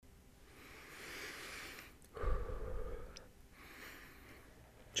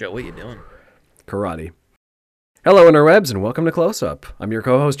Joe, what you doing? Karate. Hello, interwebs, and welcome to Close Up. I'm your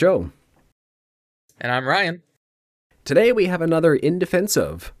co-host, Joe. And I'm Ryan. Today we have another In Defense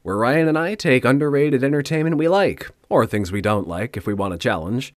Of, where Ryan and I take underrated entertainment we like, or things we don't like if we want a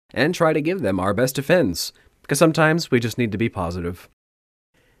challenge, and try to give them our best defense, because sometimes we just need to be positive.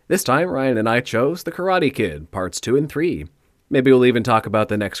 This time, Ryan and I chose The Karate Kid, Parts 2 and 3. Maybe we'll even talk about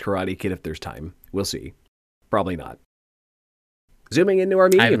the next Karate Kid if there's time. We'll see. Probably not. Zooming into our I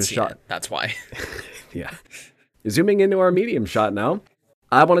medium haven't seen shot. it. That's why. Yeah. Zooming into our medium shot now,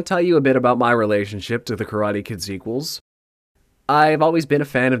 I want to tell you a bit about my relationship to the Karate Kid sequels. I've always been a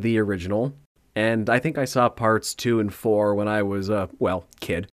fan of the original, and I think I saw parts 2 and 4 when I was a,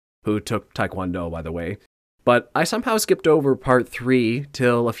 kid, who took Taekwondo, by the way. But I somehow skipped over part 3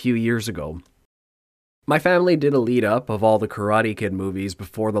 till a few years ago. My family did a lead-up of all the Karate Kid movies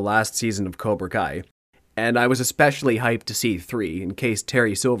before the last season of Cobra Kai, and I was especially hyped to see 3 in case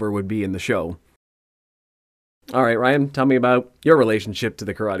Terry Silver would be in the show. Alright, Ryan, tell me about your relationship to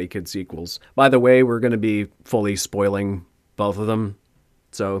the Karate Kid sequels. By the way, we're going to be fully spoiling both of them,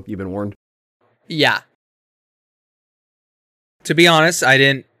 so you've been warned. Yeah. To be honest, I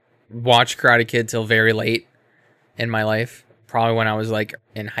didn't watch Karate Kid till very late in my life. Probably when I was like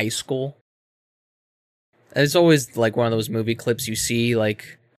in high school. It's always like one of those movie clips you see,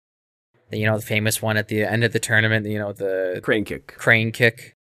 like, you know, the famous one at the end of the tournament, you know, the Crane kick. crane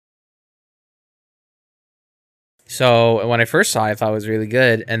kick. So when I first saw it, I thought it was really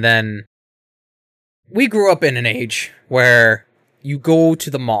good. And then we grew up in an age where you go to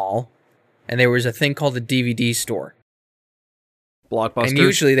the mall and there was a thing called a DVD store. Blockbuster. And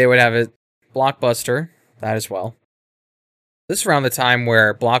usually they would have a Blockbuster, that as well. This is around the time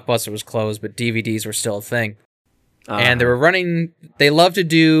where Blockbuster was closed, but DVDs were still a thing. And they love to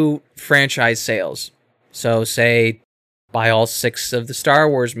do franchise sales. So say, buy all 6 of the Star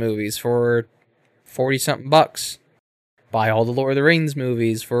Wars movies for 40-something bucks. Buy all the Lord of the Rings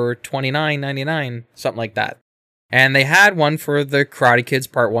movies for $29.99, something like that. And they had one for the Karate Kids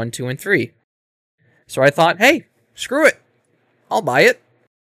Part 1, 2, and 3. So I thought, hey, screw it. I'll buy it.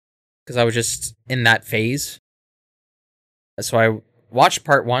 Because I was just in that phase. So I watched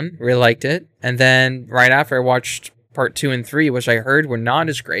Part 1, really liked it. And then right after I watched Part 2 and 3, which I heard were not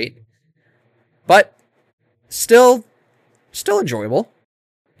as great. But still enjoyable.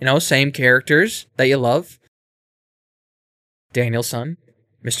 You know, same characters that you love. Daniel-san,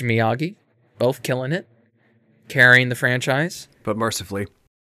 Mr. Miyagi, both killing it. Carrying the franchise. But mercifully.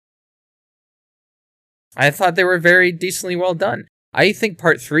 I thought they were very decently well done. I think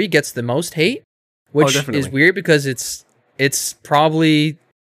Part 3 gets the most hate, which is weird because it's probably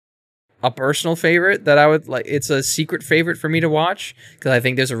a personal favorite that I would like. It's a secret favorite for me to watch because I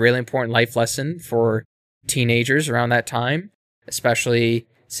think there's a really important life lesson for teenagers around that time, especially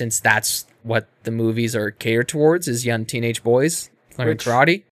since that's what the movies are catered towards, is young teenage boys learning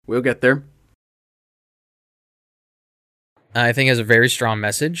karate. We'll get there. I think it has a very strong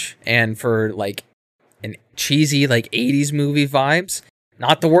message, and for like an cheesy like 80s movie vibes,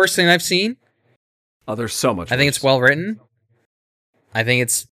 not the worst thing I've seen. Oh, there's so much. I think it's well written. I think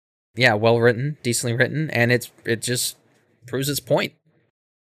it's well written, decently written, and it just proves its point.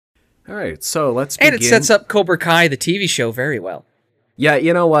 All right, so let's begin. And it sets up Cobra Kai, the TV show, very well. Yeah,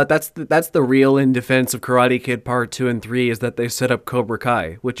 you know what? That's the real in defense of Karate Kid Part 2 and 3 is that they set up Cobra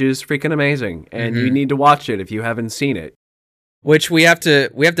Kai, which is freaking amazing, and you need to watch it if you haven't seen it. Which we have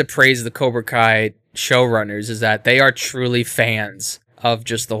to praise the Cobra Kai showrunners, is that they are truly fans of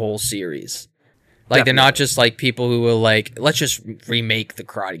just the whole series. Like, Definitely. They're not just like people who will like, let's just remake the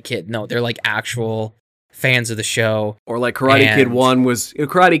Karate Kid. No, they're like actual fans of the show. Or like Karate Kid 1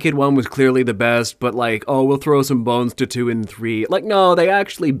 was clearly the best, but like, oh, we'll throw some bones to 2 and 3. Like, no, they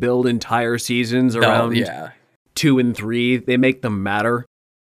actually build entire seasons around 2 and 3. They make them matter.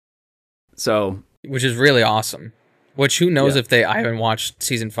 So, which is really awesome. Which, who knows if I haven't watched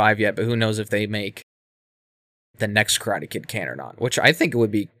season 5 yet, but who knows if they make the next Karate Kid canon or not. Which I think it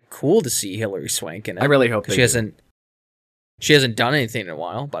would be cool to see Hilary Swank in it. I really hope she hasn't done anything in a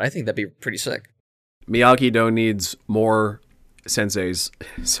while, but I think that'd be pretty sick. Miyagi-Do needs more senseis,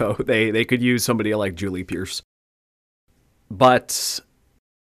 so they could use somebody like Julie Pierce. But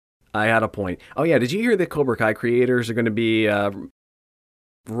I had a point. Oh yeah, did you hear that Cobra Kai creators are going to be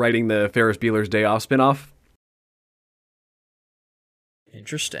writing the Ferris Bueller's Day Off spinoff?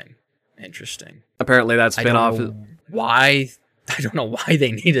 Interesting. Apparently that spinoff is... I don't know why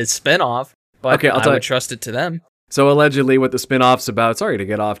they need a spinoff, but okay, I would trust it to them. So allegedly what the spinoff's about, sorry to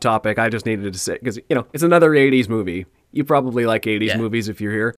get off topic, I just needed to say, because, you know, it's another 80s movie. You probably like 80s movies if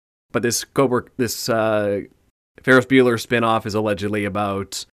you're here. But this Ferris Bueller spinoff is allegedly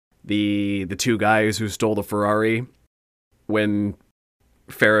about the two guys who stole the Ferrari when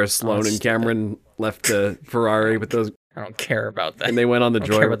Ferris, Sloan, and Cameron left the Ferrari with those. I don't care about that. And they went on the I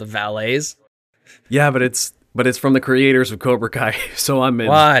don't joyride. care about the valets. Yeah, but it's from the creators of Cobra Kai, so I'm in.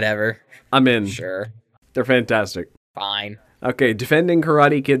 Whatever. I'm in. Sure. They're fantastic. Fine. Okay, Defending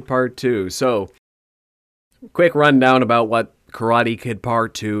Karate Kid Part 2. So, quick rundown about what Karate Kid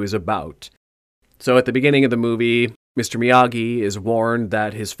Part 2 is about. So, at the beginning of the movie, Mr. Miyagi is warned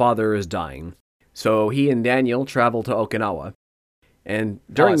that his father is dying. So, he and Daniel travel to Okinawa. And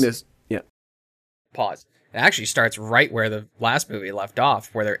during this... Yeah. Pause. It actually starts right where the last movie left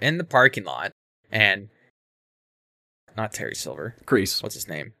off, where they're in the parking lot, and... Not Terry Silver. Kreese. What's his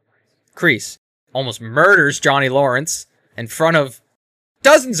name? Kreese almost murders Johnny Lawrence in front of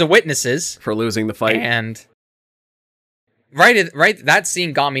dozens of witnesses. For losing the fight. And... Right, that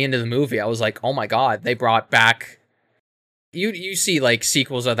scene got me into the movie. I was like, oh my god, they brought back... You see, like,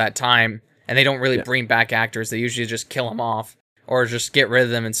 sequels of that time, and they don't really bring back actors. They usually just kill them off, or just get rid of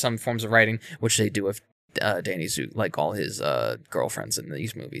them in some forms of writing, which they do with Danny Zoot, like all his girlfriends in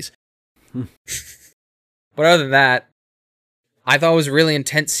these movies. But other than that, I thought it was a really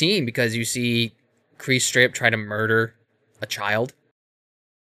intense scene, because you see Kreese straight up try to murder a child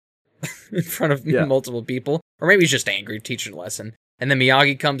in front of multiple people. Or maybe he's just angry, teaching a lesson. And then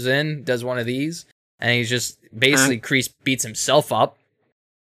Miyagi comes in, does one of these, and he's just basically Kreese beats himself up.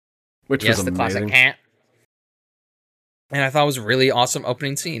 Which was amazing. The classic "Hant." And I thought it was a really awesome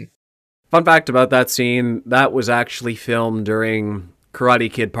opening scene. Fun fact about that scene, that was actually filmed during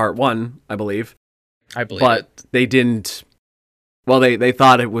Karate Kid Part 1, I believe. But they didn't... Well, they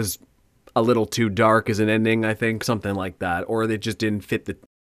thought it was a little too dark as an ending, I think, something like that. Or they just didn't fit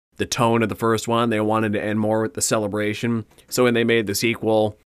the tone of the first one. They wanted to end more with the celebration. So when they made the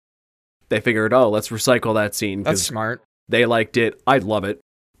sequel, they figured, oh, let's recycle that scene. That's smart. They liked it. I'd love it.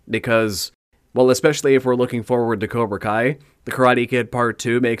 Because, well, especially if we're looking forward to Cobra Kai, the Karate Kid Part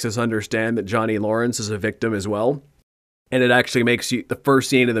 2 makes us understand that Johnny Lawrence is a victim as well. And it actually makes you, the first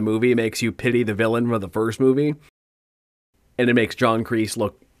scene of the movie makes you pity the villain from the first movie. And it makes John Kreese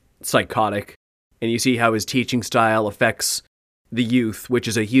look psychotic. And you see how his teaching style affects the youth, which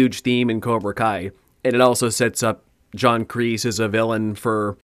is a huge theme in Cobra Kai. And it also sets up John Kreese as a villain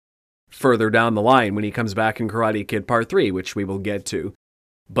for further down the line when he comes back in Karate Kid Part 3, which we will get to.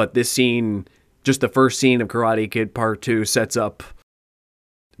 But this scene, just the first scene of Karate Kid Part 2, sets up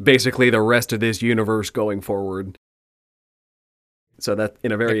basically the rest of this universe going forward. So that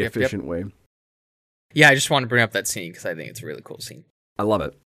in a very efficient way. Yeah, I just want to bring up that scene because I think it's a really cool scene. I love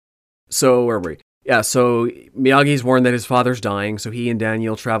it. So, where were we? Yeah, so Miyagi's warned that his father's dying, so he and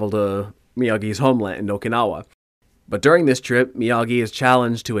Daniel travel to Miyagi's homeland in Okinawa. But during this trip, Miyagi is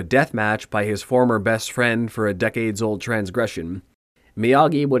challenged to a death match by his former best friend for a decades-old transgression.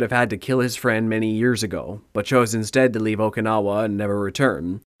 Miyagi would have had to kill his friend many years ago, but chose instead to leave Okinawa and never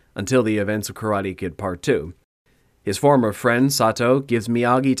return, until the events of Karate Kid Part 2. His former friend, Sato, gives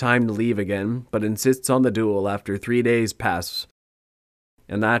Miyagi time to leave again, but insists on the duel after 3 days pass.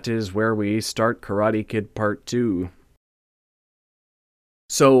 And that is where we start Karate Kid Part 2.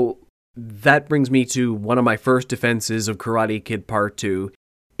 So, that brings me to one of my first defenses of Karate Kid Part 2,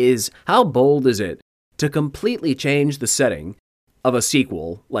 is how bold is it to completely change the setting of a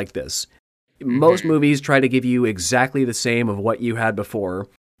sequel like this? Most movies try to give you exactly the same of what you had before,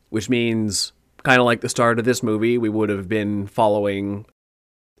 which means, kind of like the start of this movie, we would have been following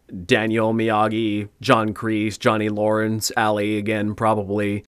Daniel, Miyagi, John Kreese, Johnny Lawrence, Ali again,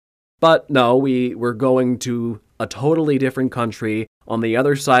 probably. But no, we're going to a totally different country on the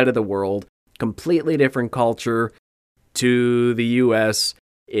other side of the world, completely different culture to the US.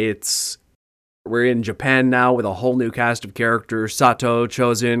 We're in Japan now with a whole new cast of characters, Sato,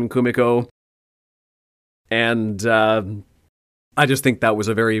 Chozen, Kumiko. And I just think that was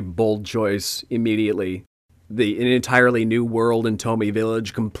a very bold choice immediately. An entirely new world in Tomi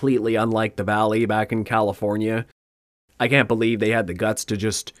Village, completely unlike the Valley back in California. I can't believe they had the guts to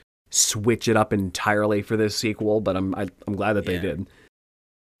just switch it up entirely for this sequel, but I'm glad that they did.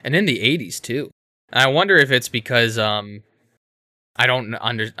 And in the 80s too. And I wonder if it's because I don't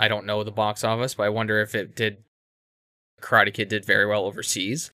know the box office, but I wonder if Karate Kid did very well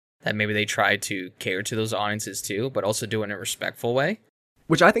overseas. That maybe they tried to cater to those audiences too, but also do it in a respectful way.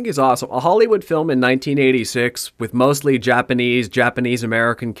 Which I think is awesome. A Hollywood film in 1986 with mostly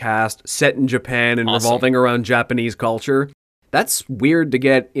Japanese-American cast, set in Japan and revolving around Japanese culture. That's weird to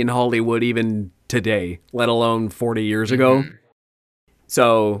get in Hollywood even today, let alone 40 years ago.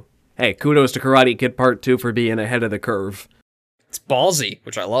 So, hey, kudos to Karate Kid Part 2 for being ahead of the curve. It's ballsy,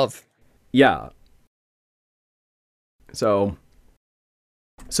 which I love. Yeah. So,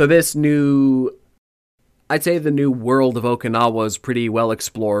 So I'd say the new world of Okinawa is pretty well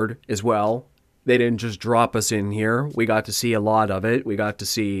explored as well. They didn't just drop us in here. We got to see a lot of it. We got to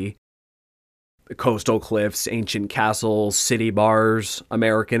see the coastal cliffs, ancient castles, city bars,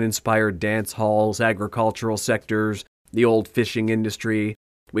 American-inspired dance halls, agricultural sectors, the old fishing industry.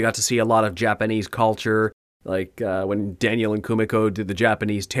 We got to see a lot of Japanese culture, like when Daniel and Kumiko did the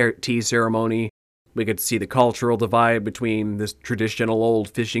Japanese tea ceremony. We could see the cultural divide between this traditional old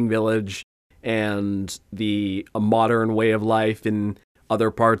fishing village and a modern way of life in other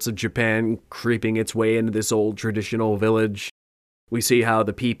parts of Japan creeping its way into this old traditional village. We see how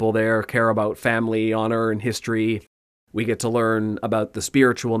the people there care about family, honor, and history. We get to learn about the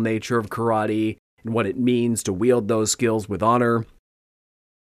spiritual nature of karate and what it means to wield those skills with honor.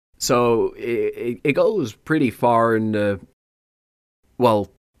 So it goes pretty far into, well,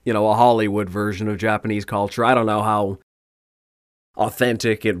 a Hollywood version of Japanese culture. I don't know how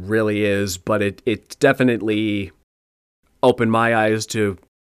authentic it really is, but it definitely opened my eyes to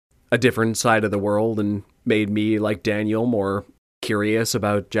a different side of the world and made me, like Daniel, more curious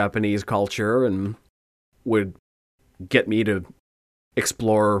about Japanese culture and would get me to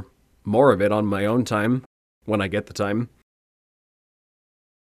explore more of it on my own time when I get the time.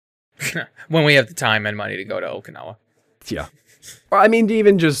 When we have the time and money to go to Okinawa. Yeah. Or I mean,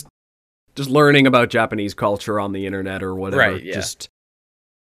 even just learning about Japanese culture on the internet or whatever. Right,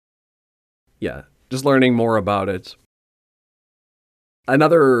 yeah. Just learning more about it.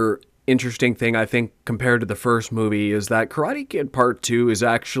 Another interesting thing, I think, compared to the first movie is that Karate Kid Part 2 is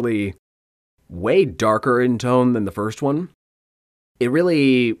actually way darker in tone than the first one. It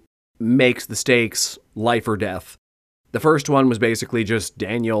really makes the stakes life or death. The first one was basically just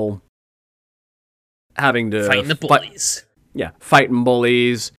Daniel having to fighting the bullies. Fighting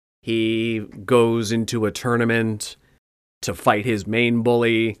bullies. He goes into a tournament to fight his main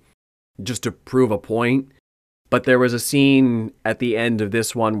bully just to prove a point. But there was a scene at the end of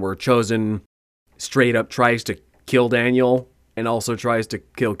this one where Chozen straight up tries to kill Daniel and also tries to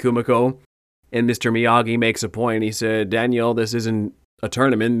kill Kumiko. And Mr. Miyagi makes a point. He said, Daniel, this isn't a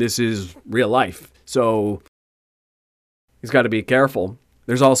tournament. This is real life. So he's got to be careful.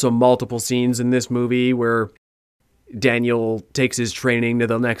 There's also multiple scenes in this movie where Daniel takes his training to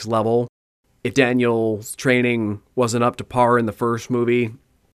the next level. If Daniel's training wasn't up to par in the first movie,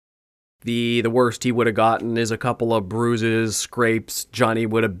 the worst he would have gotten is a couple of bruises, scrapes. Johnny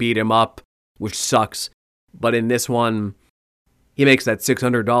would have beat him up, which sucks. But in this one, he makes that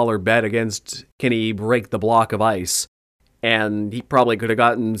 $600 bet against can he break the block of ice. And he probably could have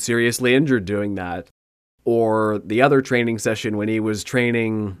gotten seriously injured doing that. Or the other training session when he was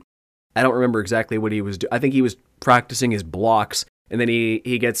training, I don't remember exactly what he was doing. I think he was practicing his blocks. And then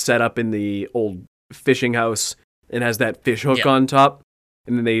he gets set up in the old fishing house and has that fish hook on top.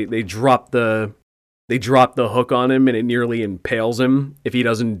 And then they drop the hook on him and it nearly impales him if he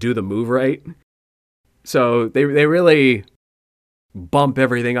doesn't do the move right. So they really bump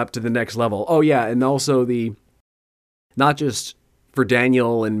everything up to the next level. Oh yeah, and also not just for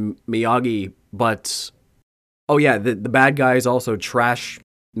Daniel and Miyagi, but the bad guys also trash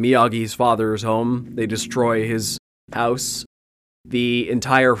Miyagi's father's home. They destroy his house. The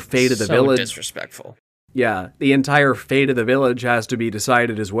entire fate of the village. So disrespectful. Yeah, the entire fate of the village has to be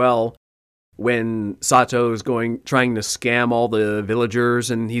decided as well when Sato's trying to scam all the villagers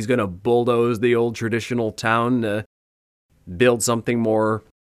and he's going to bulldoze the old traditional town to build something more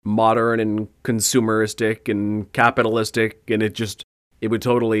modern and consumeristic and capitalistic, and it would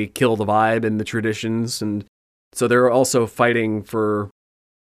totally kill the vibe and the traditions. And so they're also fighting for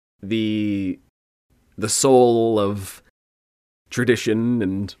the soul of tradition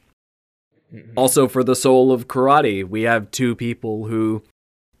and also for the soul of karate. We have two people who,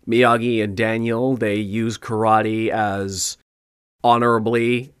 Miyagi and Daniel, they use karate as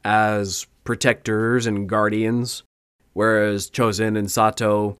honorably as protectors and guardians, whereas Chozen and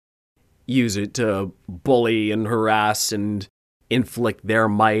Sato use it to bully and harass and inflict their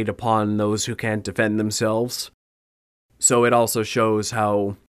might upon those who can't defend themselves. So it also shows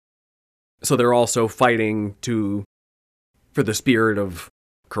how they're also fighting for the spirit of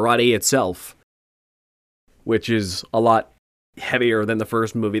karate itself, which is a lot heavier than the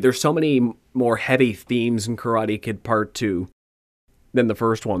first movie. There's so many more heavy themes in Karate Kid Part 2 than the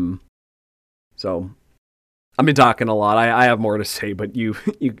first one. So, I've been talking a lot. I have more to say, but you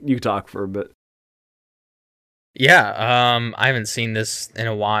talk for a bit. Yeah, I haven't seen this in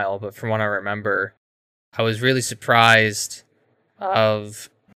a while, but from what I remember, I was really surprised of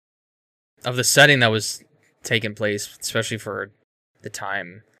the setting that was taking place, especially for the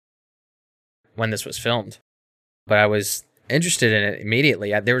time when this was filmed. But I was interested in it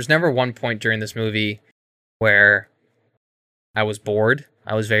immediately. There was never one point during this movie where I was bored.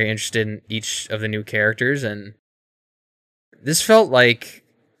 I was very interested in each of the new characters, and this felt like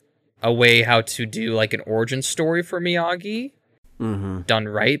a way how to do like an origin story for Miyagi, done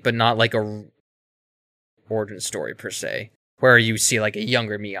right, but not like a origin story per se, where you see like a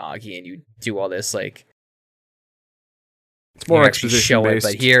younger Miyagi and you do all this like it's more exposition based.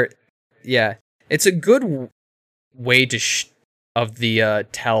 But here, yeah, it's a good way to of the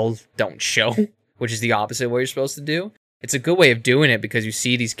tell don't show, which is the opposite of what you're supposed to do. It's a good way of doing it because you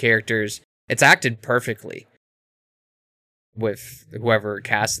see these characters. It's acted perfectly with whoever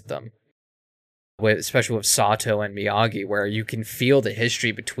casted them, especially with Sato and Miyagi, where you can feel the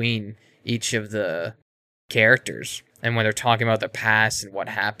history between each of the characters and when they're talking about their past and what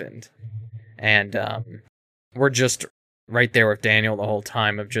happened. And we're just right there with Daniel the whole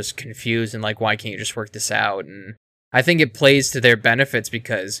time of just confused and like, why can't you just work this out? And I think it plays to their benefits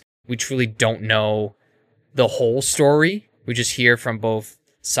because we truly don't know the whole story. We just hear from both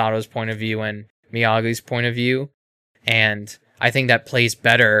Sato's point of view and Miyagi's point of view. And I think that plays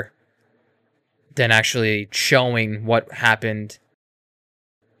better than actually showing what happened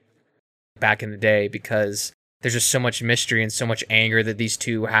back in the day, because there's just so much mystery and so much anger that these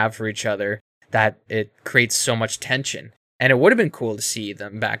two have for each other that it creates so much tension. And it would have been cool to see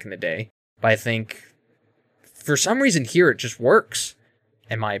them back in the day, but I think for some reason here it just works,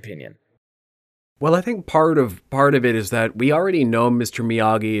 in my opinion. Well, I think part of it is that we already know Mr.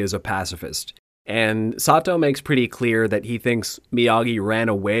 Miyagi is a pacifist. And Sato makes pretty clear that he thinks Miyagi ran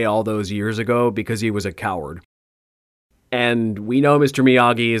away all those years ago because he was a coward. And we know Mr.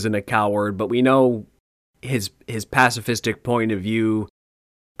 Miyagi isn't a coward, but we know his pacifistic point of view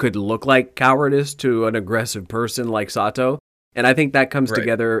could look like cowardice to an aggressive person like Sato. And I think that comes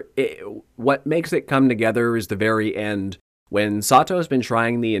together. What makes it come together is the very end, when Sato's been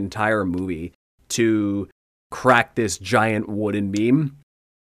trying the entire movie to crack this giant wooden beam.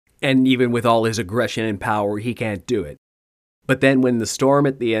 And even with all his aggression and power, he can't do it. But then when the storm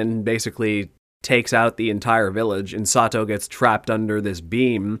at the end basically takes out the entire village and Sato gets trapped under this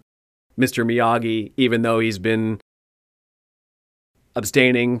beam, Mr. Miyagi, even though he's been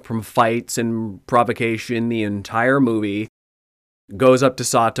abstaining from fights and provocation the entire movie, goes up to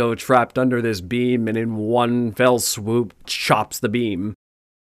Sato trapped under this beam and in one fell swoop chops the beam.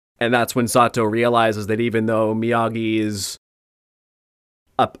 And that's when Sato realizes that even though Miyagi is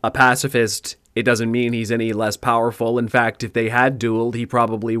a pacifist, it doesn't mean he's any less powerful. In fact, if they had dueled, he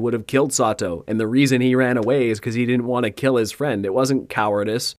probably would have killed Sato. And the reason he ran away is because he didn't want to kill his friend. It wasn't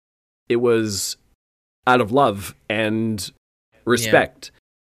cowardice. It was out of love and respect.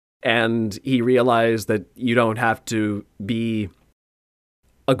 Yeah. And he realized that you don't have to be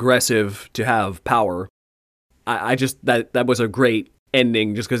aggressive to have power. I just, that was a great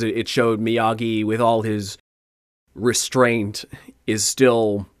ending just because it showed Miyagi with all his restraint is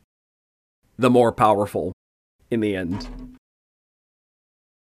still the more powerful in the end.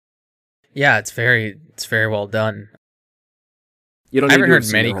 Yeah, it's very well done. You don't. I haven't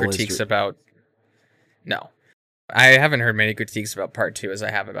heard many critiques about. No, I haven't heard many critiques about part 2 as I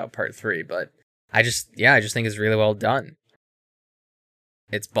have about part 3. But I just think it's really well done.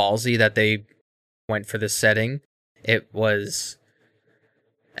 It's ballsy that they went for this setting. It was,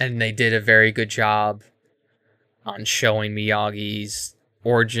 and they did a very good job on showing Miyagi's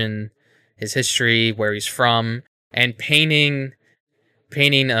origin, his history, where he's from, and painting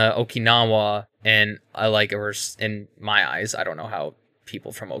Okinawa in in my eyes, I don't know how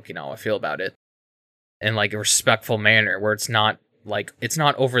people from Okinawa feel about it, in like a respectful manner where it's not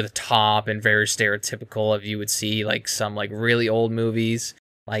over the top and very stereotypical of you would see like some like really old movies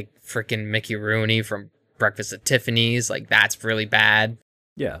like freaking Mickey Rooney from Breakfast at Tiffany's. Like that's really bad.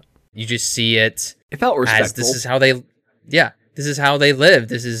 Yeah. You just see it. It felt respectful. As this is how they live.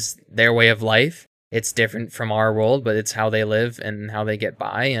 This is their way of life. It's different from our world, but it's how they live and how they get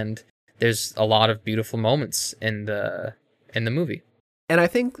by. And there's a lot of beautiful moments in the movie. And I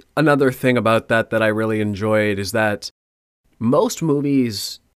think another thing about that I really enjoyed is that most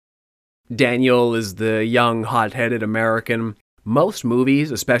movies, Daniel is the young, hot-headed American. Most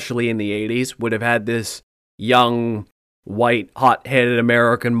movies, especially in the 80s, would have had this young, white, hot-headed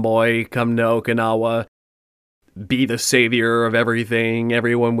American boy come to Okinawa, be the savior of everything.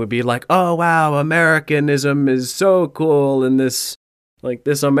 Everyone would be like, oh wow, Americanism is so cool, and this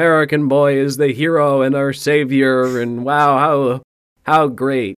American boy is the hero and our savior, and wow, how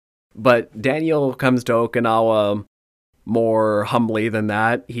great. But Daniel comes to Okinawa more humbly than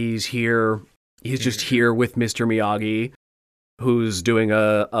that. He's just here with Mr. Miyagi, who's doing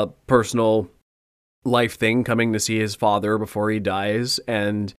a personal life thing, coming to see his father before he dies,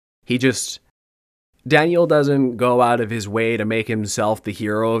 and Daniel doesn't go out of his way to make himself the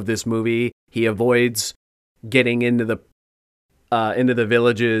hero of this movie. He avoids getting into the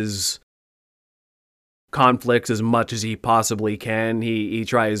village's conflicts as much as he possibly can. He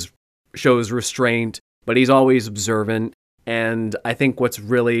shows restraint, but he's always observant. And I think what's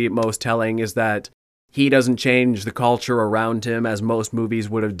really most telling is that he doesn't change the culture around him as most movies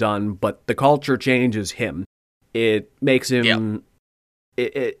would have done, but the culture changes him. It makes him... Yep.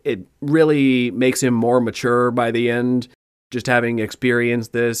 It really makes him more mature by the end, just having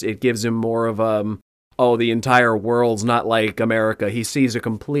experienced this. It gives him more of the entire world's not like America. He sees a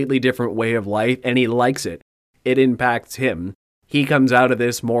completely different way of life, and he likes it. It impacts him. He comes out of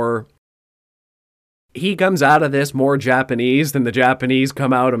this more Japanese than the Japanese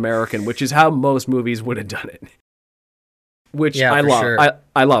come out American, which is how most movies would have done it. Which I love. Sure.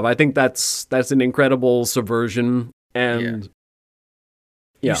 I love. I think that's an incredible subversion, and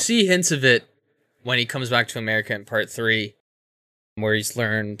you see hints of it when he comes back to America in part 3, where he's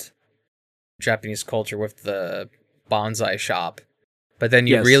learned Japanese culture with the bonsai shop. But then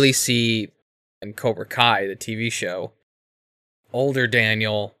you really see in Cobra Kai, the TV show, older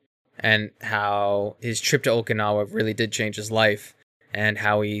Daniel, and how his trip to Okinawa really did change his life, and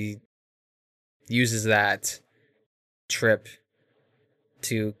how he uses that trip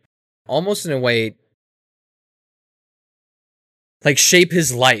to almost in a way like shape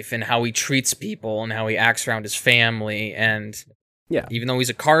his life and how he treats people and how he acts around his family. And even though he's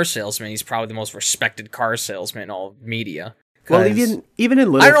a car salesman, he's probably the most respected car salesman in all of media. Well, even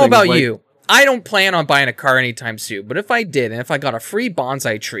in little I don't know about like, you. I don't plan on buying a car anytime soon, but if I did, and if I got a free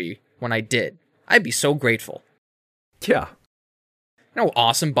bonsai tree when I did, I'd be so grateful. Yeah. You know how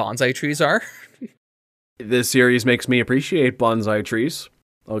awesome bonsai trees are? This series makes me appreciate bonsai trees.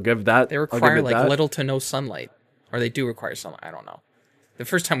 I'll give that. They require like little to no sunlight. Or they do require sunlight. I don't know. The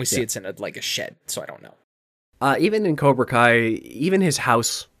first time we see it's in a shed, so I don't know. Even in Cobra Kai, even his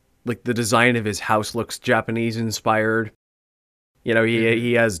house, like the design of his house looks Japanese inspired. You know,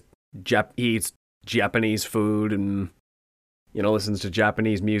 he eats Japanese food and, you know, listens to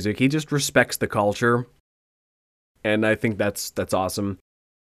Japanese music. He just respects the culture. And I think that's awesome.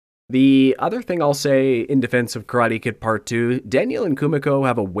 The other thing I'll say in defense of Karate Kid Part 2, Daniel and Kumiko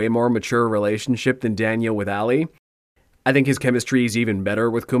have a way more mature relationship than Daniel with Ali. I think his chemistry is even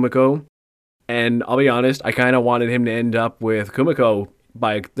better with Kumiko. And I'll be honest, I kind of wanted him to end up with Kumiko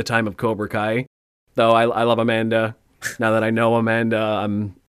by the time of Cobra Kai. Though I love Amanda. Now that I know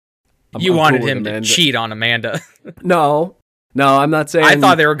Amanda, You wanted him to cheat on Amanda. No, I'm not saying... I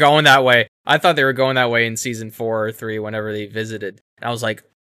thought they were going that way. I thought they were going that way in season 4 or 3 whenever they visited. And I was like,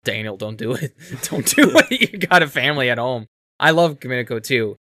 Daniel, don't do it. Don't do it. You got a family at home. I love Kumiko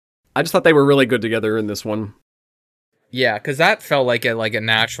too. I just thought they were really good together in this one. Yeah, because that felt like a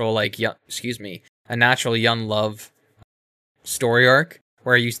natural a natural young love story arc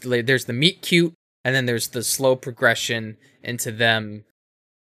where there's the meet cute and then there's the slow progression into them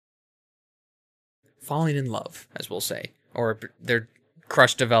falling in love, as we'll say, or their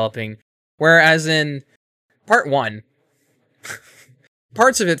crush developing. Whereas in part 1,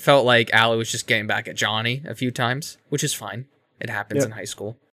 parts of it felt like Ali was just getting back at Johnny a few times, which is fine. It happens in high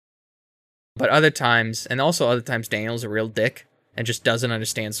school. But other times Daniel's a real dick and just doesn't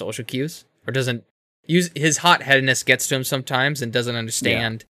understand social cues, or doesn't use his hot-headedness gets to him sometimes and doesn't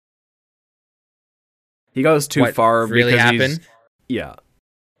understand. He goes too far. Really happened. Yeah,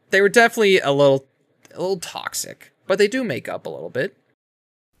 they were definitely a little toxic, but they do make up a little bit.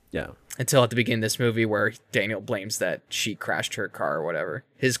 Yeah. Until at the beginning of this movie where Daniel blames that she crashed her car or whatever,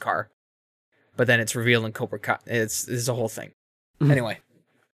 his car. But then it's revealed in Cobra Kai. It's a whole thing. Anyway.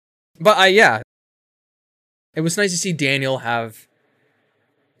 But it was nice to see Daniel have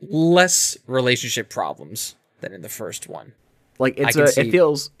less relationship problems than in the first one. Like it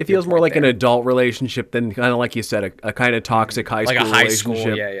feels more like an adult relationship than kind of like you said, a kind of toxic high school relationship. Like a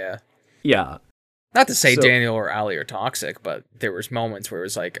high school, yeah. Not to say Daniel or Ali are toxic, but there was moments where it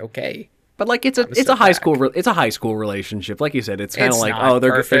was like, okay. But like it's a high school relationship. Like you said, it's kind of like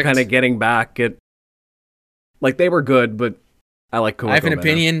they're kind of getting back at, like they were good, but I like Kumiko. I have an better.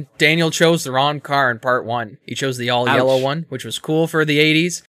 opinion. Daniel chose the wrong car in part 1. He chose the all yellow one, which was cool for the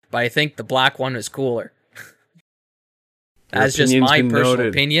 80s, but I think the black one was cooler. That's just my personal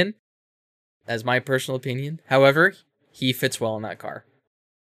opinion. As my personal opinion. However, he fits well in that car.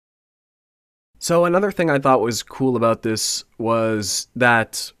 So another thing I thought was cool about this was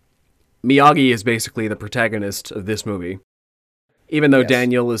that Miyagi is basically the protagonist of this movie. Even though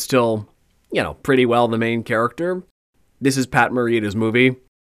Daniel is still, pretty well the main character. This is Pat Morita's movie.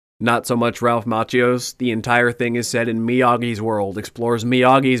 not so much Ralph Macchio's. The entire thing is set in Miyagi's world, explores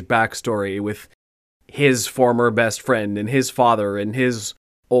Miyagi's backstory with his former best friend and his father and his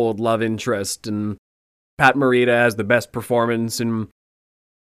old love interest, and Pat Morita has the best performance, and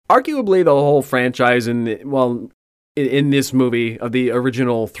arguably the whole franchise in this movie of the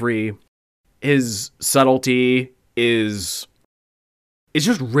original three, his subtlety is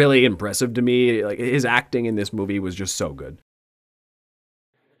just really impressive to me. Like, his acting in this movie was just so good.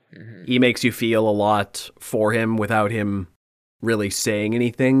 He makes you feel a lot for him without him really saying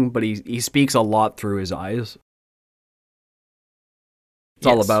anything, but he speaks a lot through his eyes. It's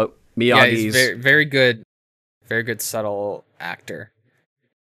all about Miyagi's... Yeah, he's very good, very good subtle actor.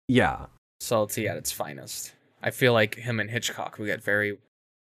 Yeah. Subtlety at its finest. I feel like him and Hitchcock would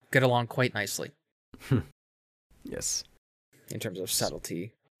get along quite nicely. Yes. In terms of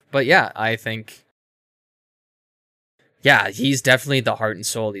subtlety. But yeah, I think... Yeah, he's definitely the heart and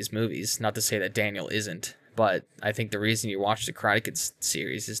soul of these movies. Not to say that Daniel isn't, but I think the reason you watch the Karate Kid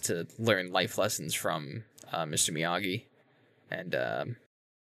series is to learn life lessons from Mr. Miyagi. And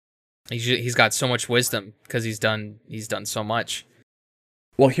he's got so much wisdom because he's done so much.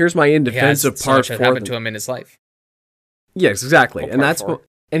 Well, here's my in defense of part 4. So much happened to him in his life. Yes, exactly.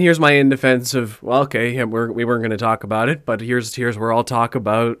 And here's my in defense of, well, okay, we weren't going to talk about it, but here's where I'll talk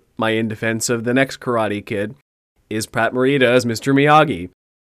about my in defense of the next Karate Kid, is Pat Morita as Mr. Miyagi.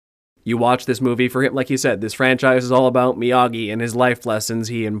 You watch this movie for him, like you said, this franchise is all about Miyagi and his life lessons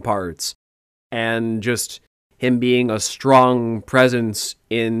he imparts. And just him being a strong presence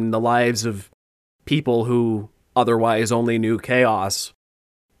in the lives of people who otherwise only knew chaos.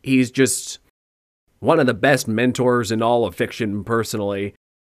 He's just one of the best mentors in all of fiction, personally.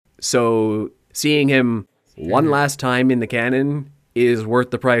 So seeing him one last time in the canon is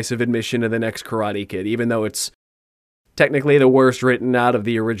worth the price of admission to the next Karate Kid, even though it's technically the worst written out of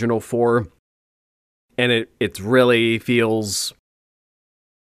the original 4. And it really feels,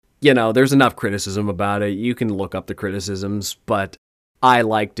 there's enough criticism about it. You can look up the criticisms, but I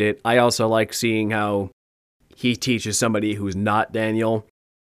liked it. I also like seeing how he teaches somebody who's not Daniel.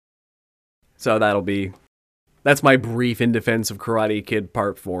 So that's my brief in defense of Karate Kid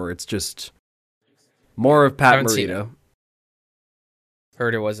Part 4. It's just more of Pat Morita.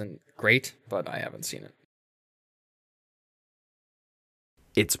 Heard it wasn't great, but I haven't seen it.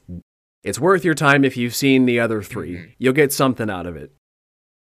 It's worth your time if you've seen the other 3. Mm-hmm. You'll get something out of it.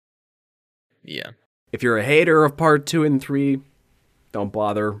 Yeah. If you're a hater of Part 2 and 3, don't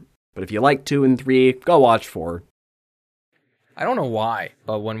bother. But if you like 2 and 3, go watch 4. I don't know why,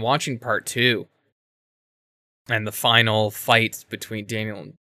 but when watching Part 2 and the final fight between Daniel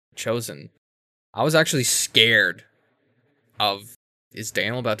and Chozen, I was actually scared of, is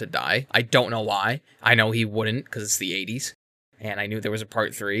Daniel about to die? I don't know why. I know he wouldn't because it's the 80s, and I knew there was a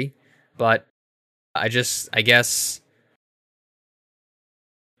Part 3, but I guess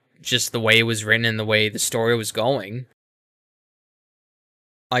just the way it was written and the way the story was going,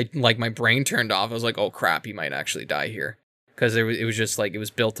 my brain turned off. I was like, oh crap, he might actually die here. Because it was just like, it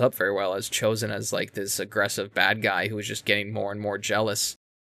was built up very well as Chozen as like this aggressive bad guy who was just getting more and more jealous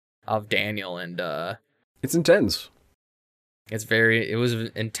of Daniel, and it's intense. It was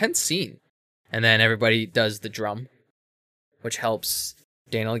an intense scene. And then everybody does the drum, which helps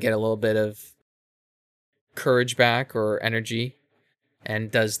Daniel get a little bit of courage back or energy,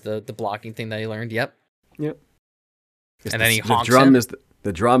 and does the blocking thing that he learned. Yep. And then he honks him.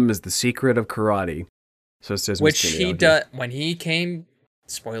 The drum is the secret of karate. So it says which he does when he came.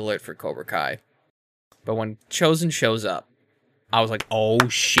 Spoiler alert for Cobra Kai. But when Chozen shows up, I was like, "Oh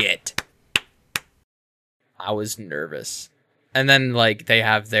shit!" I was nervous. And then like they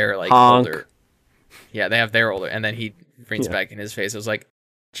have their like honk. Older, yeah, they have their older, and then he brings back in his face. I was like,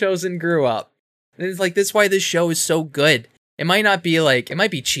 Chozen grew up. And it's like, this is why this show is so good. It might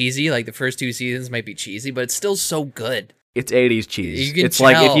be cheesy, like the first 2 seasons might be cheesy, but it's still so good. It's 80s cheese. You can it's tell,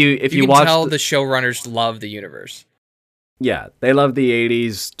 like if you watch tell the showrunners love the universe. Yeah, they love the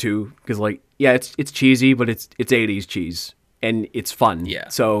 80s too, because like, yeah, it's cheesy, but it's 80s cheese, and it's fun. Yeah.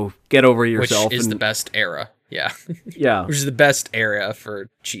 So get over yourself. Which is the best era. Yeah. Yeah. Which is the best era for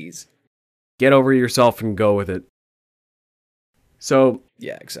cheese. Get over yourself and go with it. So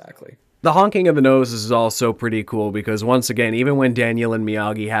yeah, exactly. The honking of the nose is also pretty cool because once again, even when Daniel and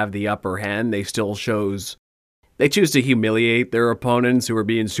Miyagi have the upper hand, they choose to humiliate their opponents who are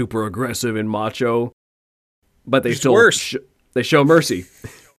being super aggressive and macho, but they still they show mercy.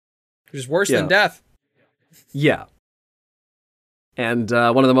 Which is worse than death. Yeah. And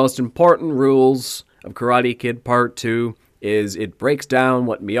one of the most important rules of Karate Kid Part 2 is it breaks down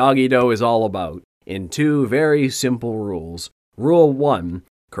what Miyagi-Do is all about in 2 very simple rules. Rule 1,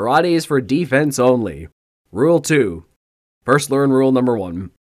 Karate is for defense only. Rule 2. First learn rule number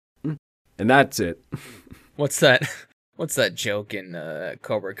 1. And that's it. What's that? What's that joke in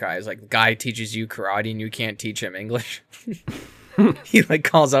Cobra Kai? It's like, the guy teaches you karate and you can't teach him English. He like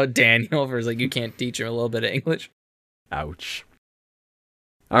calls out Daniel for like, you can't teach him a little bit of English. Ouch.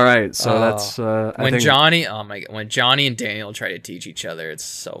 All right, so that's when Johnny, oh my god, when Johnny and Daniel try to teach each other, it's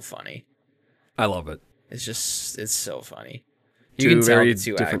so funny. I love it. It's so funny. You can tell the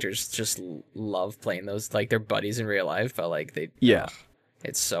two actors just love playing those, like they're buddies in real life, but like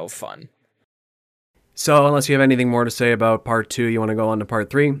it's so fun. So unless you have anything more to say about part 2, you want to go on to part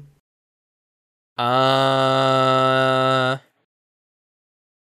 3?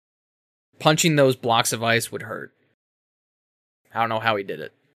 Punching those blocks of ice would hurt. I don't know how he did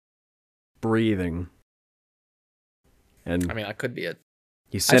it. Breathing. And I mean, that could be it.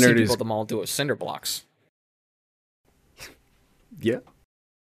 He centered I've seen them all do with cinder blocks. Yeah.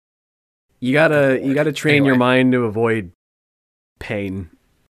 You gotta train your mind to avoid pain.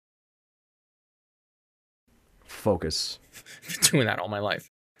 Focus. Been doing that all my life.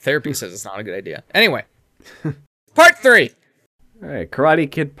 Therapy says it's not a good idea. Anyway. Part 3! Alright,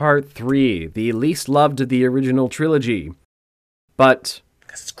 Karate Kid Part 3. The least loved of the original trilogy. But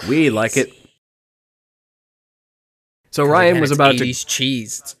we like it. So Ryan was about 80s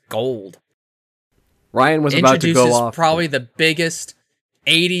cheese. It's gold. Ryan was about to go off. Probably the biggest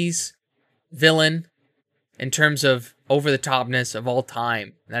 80s villain in terms of over-the-topness of all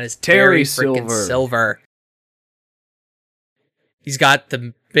time. That is Terry freaking Silver. He's got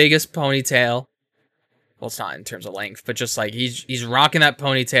the biggest ponytail. Well, it's not in terms of length, but just like he's rocking that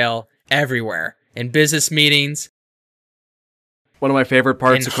ponytail everywhere. In business meetings. One of my favorite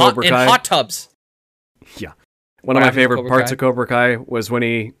parts of Cobra Kai. In hot tubs. Yeah. One of my favorite parts of Cobra Kai was when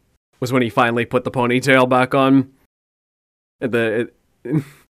he finally put the ponytail back on.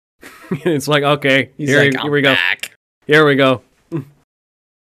 It's like, okay, here we go. Here we go.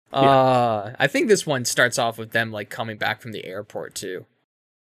 I think this one starts off with them like coming back from the airport too.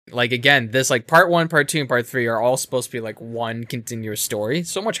 Like again, this like part 1, part 2, and part 3 are all supposed to be like one continuous story.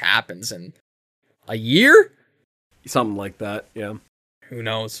 So much happens in a year? Something like that, yeah. Who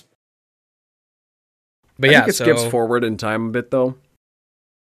knows? But I think it skips forward in time a bit, though.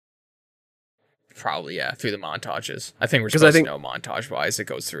 Probably, yeah, through the montages. I think we're supposed to know montage-wise. It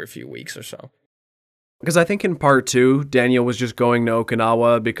goes through a few weeks or so. Because I think in part 2, Daniel was just going to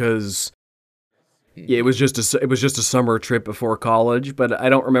Okinawa because it was just a summer trip before college. But I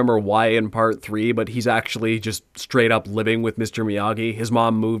don't remember why in part 3. But he's actually just straight up living with Mr. Miyagi. His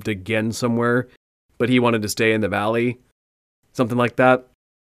mom moved again somewhere, but he wanted to stay in the valley, something like that.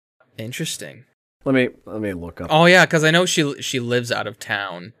 Interesting. Let me look up. Oh yeah, because I know she lives out of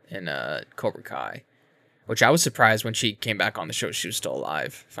town in Cobra Kai, which I was surprised when she came back on the show she was still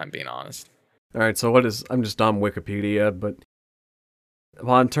alive. If I'm being honest. All right, so I'm just on Wikipedia, but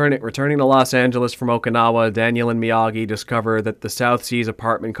upon returning to Los Angeles from Okinawa, Daniel and Miyagi discover that the South Seas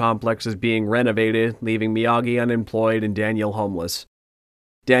apartment complex is being renovated, leaving Miyagi unemployed and Daniel homeless.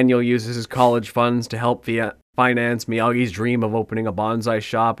 Daniel uses his college funds to help finance Miyagi's dream of opening a bonsai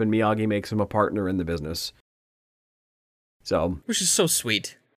shop, and Miyagi makes him a partner in the business. So, which is so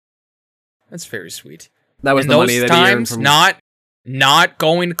sweet. That's very sweet. That was the money that he earned from not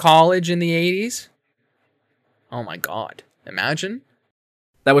going to college in the 80s. Oh my god! Imagine.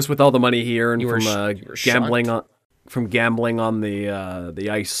 That was with all the money he earned from gambling on the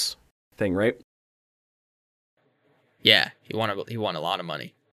ice thing, right? Yeah, he won a lot of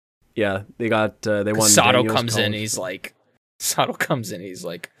money. Yeah, they won. Sato comes in, he's like,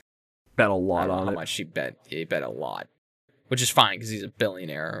 bet a lot on it. How much he bet? He bet a lot, which is fine because he's a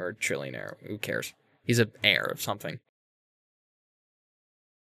billionaire or a trillionaire. Who cares? He's an heir of something.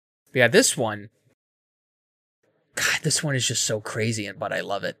 But yeah, this one is just so crazy, but I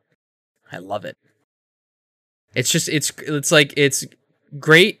love it. I love it. It's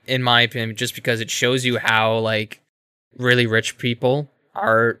great in my opinion, just because it shows you how like really rich people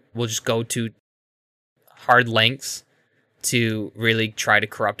will just go to hard lengths to really try to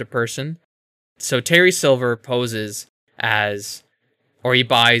corrupt a person. So Terry Silver poses as, or he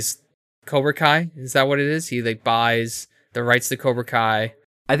buys Cobra Kai. Is that what it is? He like buys the rights to Cobra Kai.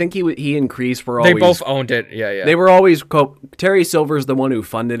 I think he and Kreese were always... They both owned it, yeah. They were always... Terry Silver's the one who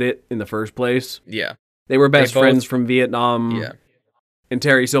funded it in the first place. Yeah. They were best friends from Vietnam. Yeah. And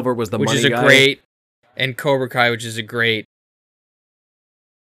Terry Silver was the money guy. And Cobra Kai, which is a great...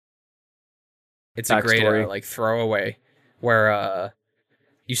 It's a great, like, throwaway, where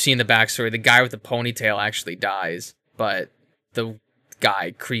you see in the backstory, the guy with the ponytail actually dies, but the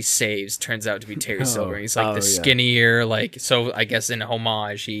guy Kreese saves turns out to be Terry Silver. He's like the yeah. skinnier, like, so I guess in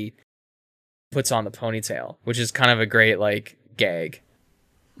homage, he puts on the ponytail, which is kind of a great, like, gag.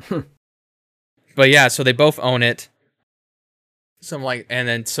 But yeah, so they both own it. And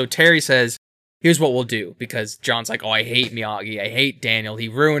then so Terry says, here's what we'll do, because John's like, oh, I hate Miyagi, I hate Daniel, he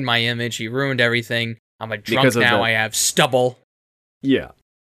ruined my image, he ruined everything, I'm a drunk now, I have stubble. Yeah.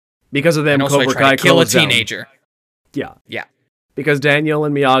 Because of them, and also Cobra I try Kai to kill a closed down. teenager. Yeah. Because Daniel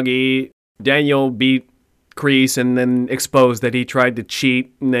and Miyagi, Daniel beat Kreese and then exposed that he tried to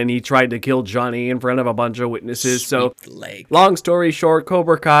cheat, and then he tried to kill Johnny in front of a bunch of witnesses. Long story short,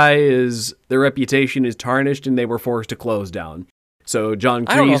 Cobra Kai their reputation is tarnished, and they were forced to close down. So John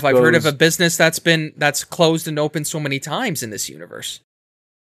Kreese I don't know if I've heard of a business that's closed and opened so many times in this universe.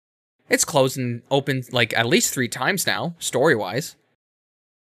 It's closed and opened like at least 3 times now, story-wise.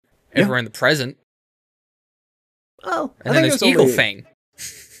 If we're in the present. Oh, and then there's Eagle Fang.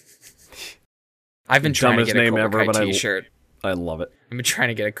 I've been trying to get a Cobra Kai t-shirt. I love it. I've been trying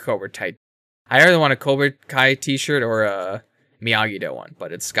to get a Cobra Kai. I either want a Cobra Kai t-shirt or a Miyagi-Do one,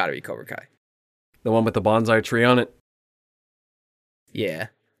 but it's got to be Cobra Kai. The one with the bonsai tree on it? Yeah.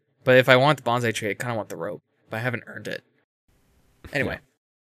 But if I want the bonsai tree, I kind of want the rope. But I haven't earned it. Anyway.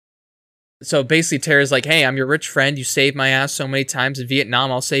 So basically, Terra's like, hey, I'm your rich friend. You saved my ass so many times in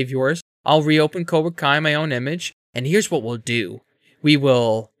Vietnam. I'll save yours. I'll reopen Cobra Kai in my own image. And here's what we'll do. We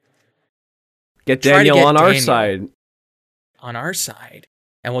will get Daniel on our side. On our side.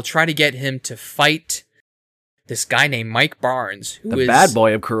 And we'll try to get him to fight this guy named Mike Barnes. Who is bad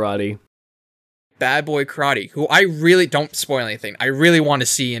boy of karate. Bad boy karate. Who I really, don't spoil anything, I really want to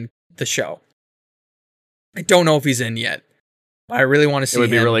see in the show. I don't know if he's in yet. But I really want to see him. It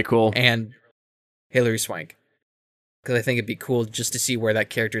would be really cool. And Hilary Swank. Because I think it'd be cool just to see where that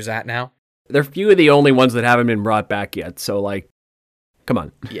character's at now. They're few of the only ones that haven't been brought back yet, so, like, come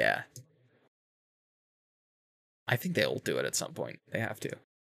on. Yeah. I think they'll do it at some point. They have to.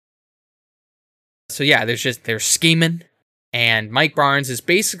 So yeah, they're scheming, and Mike Barnes is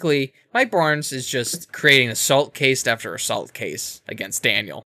just creating assault case after assault case against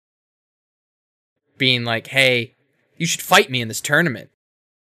Daniel. Being like, hey, you should fight me in this tournament.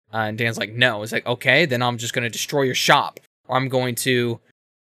 And Dan's like, no. It's like, okay, then I'm just going to destroy your shop, or I'm going to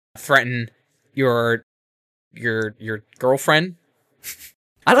threaten your girlfriend.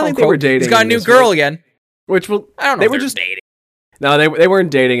 I don't think they were dating. He's got a new girl again. Which will I don't know. They were just dating. No, they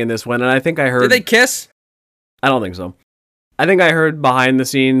weren't dating in this one, and I think I heard. Did they kiss? I don't think so. I think I heard behind the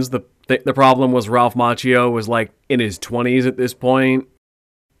scenes the problem was Ralph Macchio was like in his 20s at this point,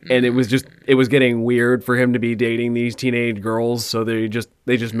 and it was getting weird for him to be dating these teenage girls, so they just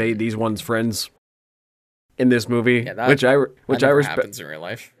made these ones friends in this movie, which I respect. Happens in real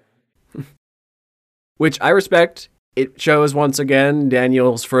life. Which I respect. It shows once again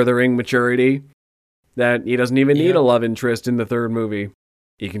Daniel's furthering maturity, that he doesn't even need a love interest in the third movie.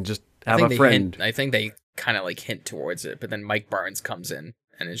 He can just have a friend. I think they kind of like hint towards it, but then Mike Barnes comes in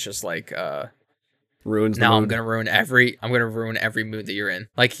and it's just like ruins the mood. mood. I'm gonna ruin every mood that you're in.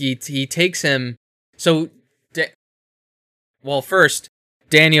 Like he takes him. So, first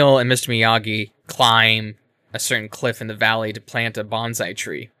Daniel and Mr. Miyagi climb a certain cliff in the valley to plant a bonsai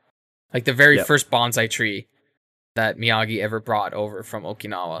tree, like the very first bonsai tree that Miyagi ever brought over from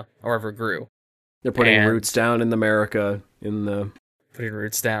Okinawa or ever grew. They're putting roots down in America putting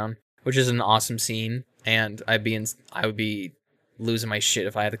roots down, which is an awesome scene, and I would be losing my shit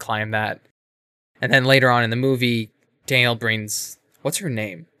if I had to climb that. And then later on in the movie, Daniel brings, what's her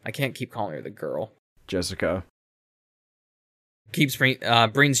name? I can't keep calling her the girl. Jessica.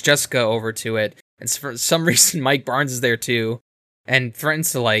 Brings Jessica over to it, and for some reason Mike Barnes is there too, and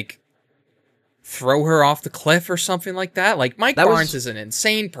threatens to like throw her off the cliff or something like that. Like Mike Barnes is an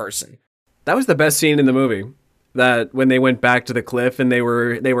insane person. That was the best scene in the movie. That when they went back to the cliff and they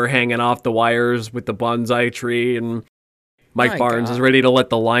were hanging off the wires with the bonsai tree, and Mike Barnes is ready to let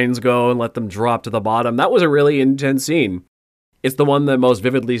the lines go and let them drop to the bottom. That was a really intense scene. It's the one that most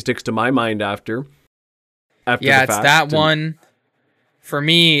vividly sticks to my mind after the fact. It's that one. For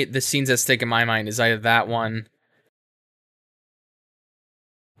me, the scenes that stick in my mind is either that one,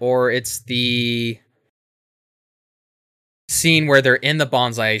 or it's the scene where they're in the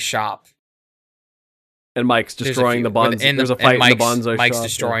bonsai shop. And Mike's destroying the bonsai. There's a fight in the bonsai shop. Mike's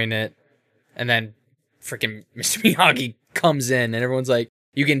destroying it. And then freaking Mr. Miyagi comes in, and everyone's like,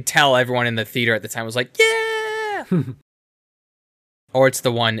 you can tell everyone in the theater at the time was like, yeah! Or it's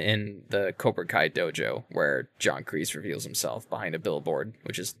the one in the Cobra Kai dojo where John Kreese reveals himself behind a billboard,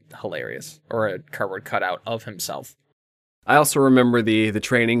 which is hilarious. Or a cardboard cutout of himself. I also remember the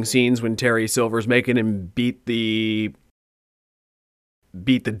training scenes when Terry Silver's making him beat the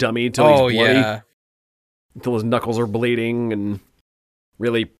beat the dummy until he's bloody. Yeah. Until his knuckles are bleeding and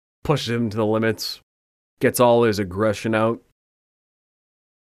really pushes him to the limits. Gets all his aggression out.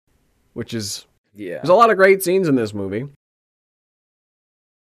 Which is... Yeah. There's a lot of great scenes in this movie.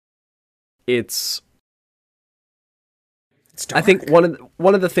 It's dark. I think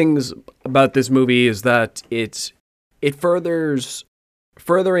one of the things about this movie is that it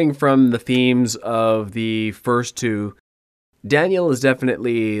furthering from the themes of the first two. Daniel is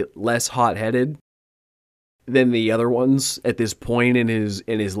definitely less hot-headed than the other ones at this point in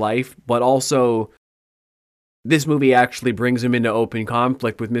his life, but also this movie actually brings him into open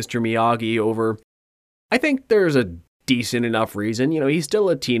conflict with Mr. Miyagi over, I think there's a decent enough reason. He's still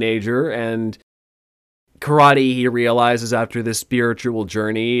a teenager, and karate, he realizes after this spiritual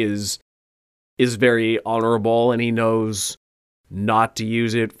journey, is very honorable, and he knows not to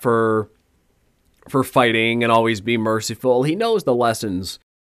use it for fighting and always be merciful. He knows the lessons.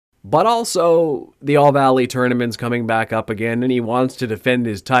 But also, the All Valley tournament's coming back up again, and he wants to defend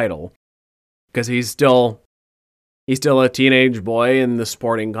his title. Because he's still a teenage boy, and the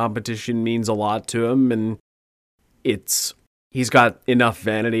sporting competition means a lot to him, and he's got enough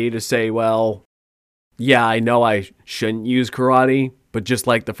vanity to say, well, yeah, I know I shouldn't use karate, but just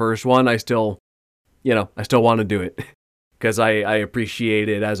like the first one, I still want to do it. Because I appreciate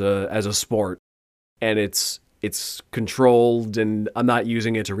it as a sport. And it's controlled, and I'm not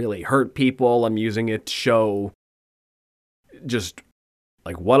using it to really hurt people. I'm using it to show just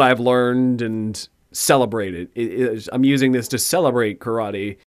like what I've learned and celebrate it. I'm using this to celebrate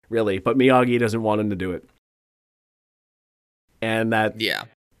karate, really, but Miyagi doesn't want him to do it. And that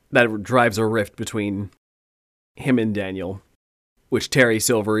drives a rift between him and Daniel, which Terry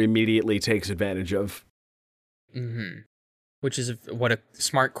Silver immediately takes advantage of. Mm-hmm. Which is what a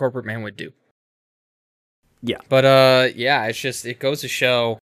smart corporate man would do. Yeah. But, it goes to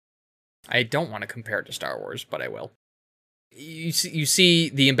show, I don't want to compare it to Star Wars, but I will. You see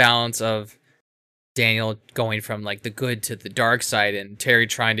the imbalance of Daniel going from, like, the good to the dark side, and Terry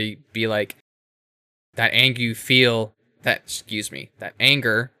trying to be like, that anger you feel, that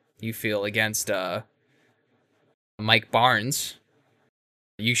anger you feel against, Mike Barnes,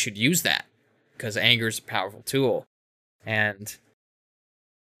 you should use that, because anger is a powerful tool. And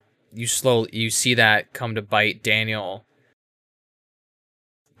you see that come to bite Daniel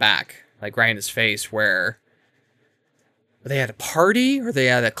back, like right in his face, where they had a party or they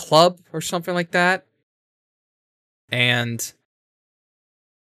had a club or something like that, and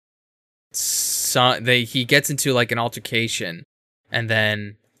he gets into like an altercation, and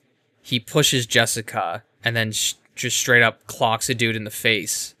then he pushes Jessica, and then just straight up clocks a dude in the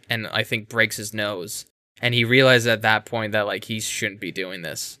face, and I think breaks his nose. And he realized at that point that like he shouldn't be doing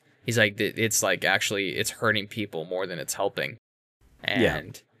this. He's like, it's like actually it's hurting people more than it's helping.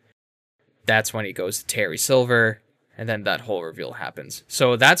 And that's when he goes to Terry Silver, and then that whole reveal happens.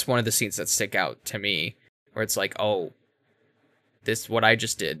 So that's one of the scenes that stick out to me, where it's like, oh, what I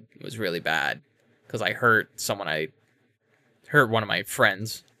just did was really bad, because I hurt one of my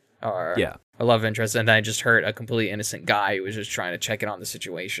friends, or a love interest, and then I just hurt a completely innocent guy who was just trying to check in on the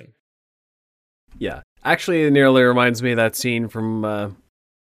situation. Yeah. Actually, it nearly reminds me of that scene from,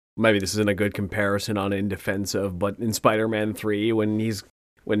 maybe this isn't a good comparison on In Defense of, but in Spider-Man 3, when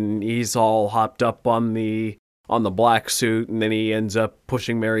he's all hopped up on the black suit, and then he ends up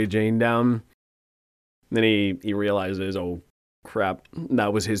pushing Mary Jane down. And then he realizes, oh crap,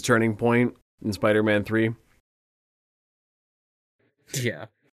 that was his turning point in Spider-Man 3. Yeah.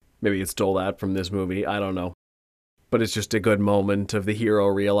 Maybe it stole that from this movie, I don't know. But it's just a good moment of the hero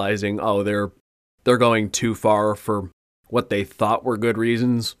realizing, oh, they're going too far for what they thought were good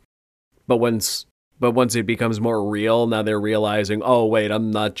reasons. But once it becomes more real, now they're realizing, oh wait,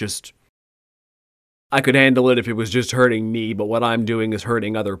 I could handle it if it was just hurting me, but what I'm doing is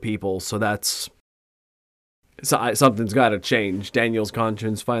hurting other people, so something's got to change. Daniel's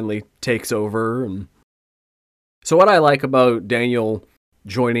conscience finally takes over. And so what I like about Daniel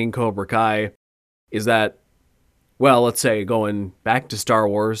joining Cobra Kai is that, well, let's say going back to Star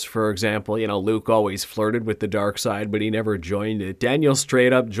Wars, for example, Luke always flirted with the dark side, but he never joined it. Daniel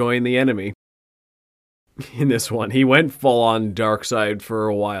straight up joined the enemy. In this one, he went full on dark side for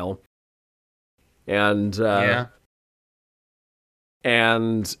a while. And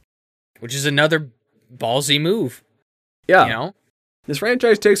which is another ballsy move. Yeah. This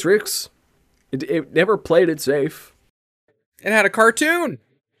franchise takes risks. It never played it safe. It had a cartoon.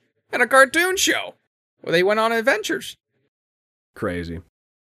 Had a cartoon show where they went on adventures. Crazy.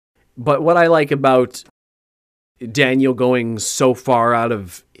 But what I like about Daniel going so far out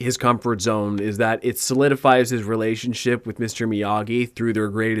of his comfort zone is that it solidifies his relationship with Mr. Miyagi through their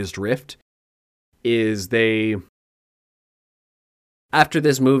greatest rift. After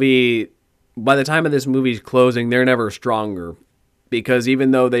this movie, by the time of this movie's closing, they're never stronger. Because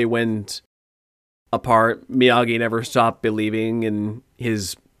even though they went apart, Miyagi never stopped believing in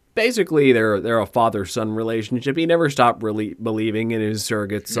his... Basically, they're a father-son relationship. He never stopped really believing in his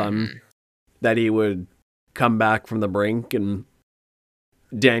surrogate son that he would come back from the brink, and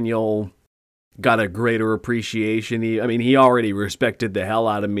Daniel got a greater appreciation. He already respected the hell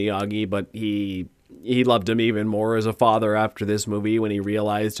out of Miyagi, but he loved him even more as a father after this movie when he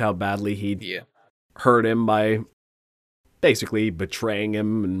realized how badly he'd hurt him by basically betraying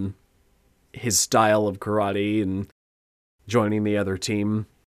him and his style of karate and joining the other team.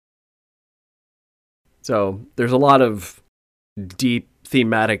 So there's a lot of deep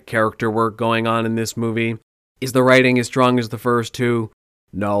thematic character work going on in this movie. Is the writing as strong as the first two?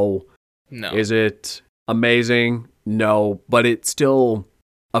 No. Is it amazing? No. But it's still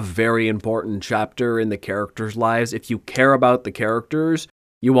a very important chapter in the characters' lives. If you care about the characters,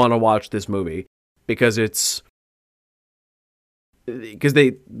 you want to watch this movie. Because the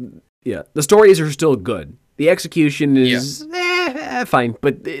stories are still good. The execution is fine,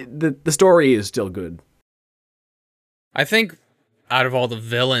 but the story is still good. I think out of all the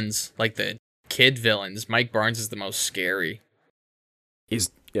villains, like the kid villains, Mike Barnes is the most scary.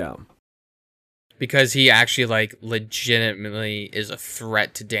 Because he actually, like, legitimately is a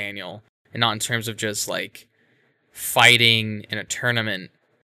threat to Daniel. And not in terms of just, like, fighting in a tournament,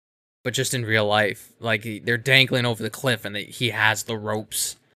 but just in real life. Like, they're dangling over the cliff and he has the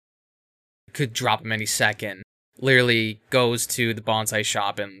ropes. Could drop him any second. Literally goes to the bonsai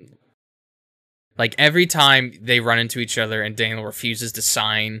shop and... Like, every time they run into each other and Daniel refuses to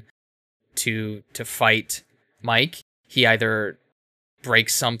sign to fight Mike, he either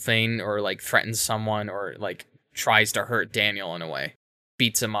breaks something or, like, threatens someone or, like, tries to hurt Daniel in a way.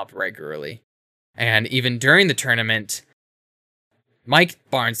 Beats him up regularly. And even during the tournament, Mike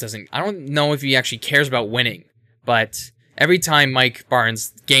Barnes I don't know if he actually cares about winning, but every time Mike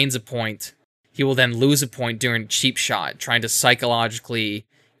Barnes gains a point, he will then lose a point during a cheap shot, trying to psychologically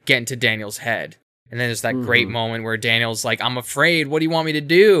get into Daniel's head. And then there's that great moment where Daniel's like, I'm afraid, what do you want me to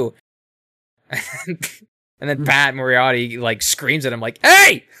do? And then Pat Moriarty, like, screams at him, like,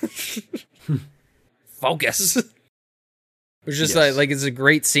 hey! Focus! It's just like, it's a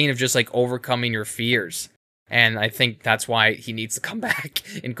great scene of just, like, overcoming your fears. And I think that's why he needs to come back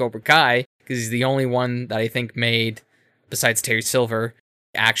in Cobra Kai, because he's the only one that I think made, besides Terry Silver,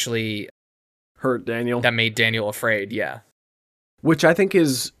 actually... hurt Daniel. That made Daniel afraid, yeah. Which I think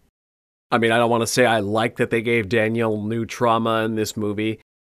is... I don't want to say I like that they gave Daniel new trauma in this movie,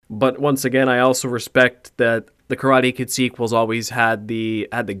 but once again, I also respect that the Karate Kid sequels always had the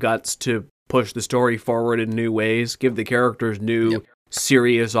guts to push the story forward in new ways, give the characters new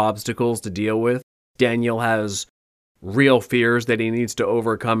serious obstacles to deal with. Daniel has real fears that he needs to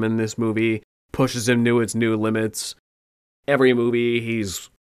overcome in this movie, pushes him to its new limits. Every movie, he's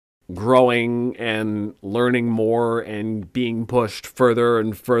growing and learning more and being pushed further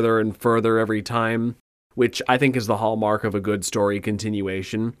and further and further every time, which I think is the hallmark of a good story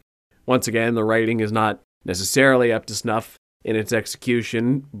continuation. Once again, the writing is not necessarily up to snuff in its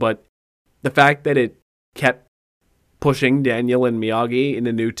execution, but the fact that it kept pushing Daniel and Miyagi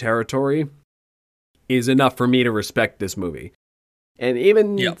into new territory is enough for me to respect this movie. And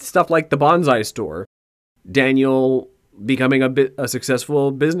even stuff like the bonsai store, Daniel becoming a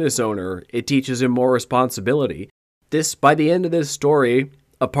successful business owner, it teaches him more responsibility. By the end of this story,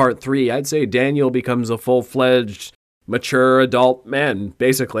 of part 3, I'd say Daniel becomes a full-fledged, mature adult man,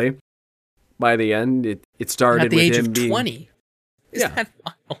 basically. By the end, it started with him being... At the age of 20? Isn't that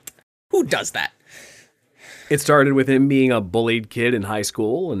wild? Who does that? It started with him being a bullied kid in high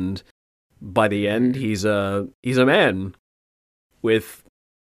school, and by the end, he's a man with...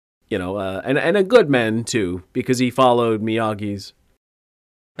 and a good man, too, because he followed Miyagi's.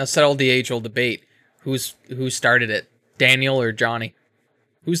 Now settle the age-old debate. Who started it? Daniel or Johnny?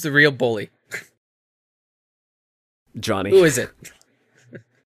 Who's the real bully? Johnny. Who is it?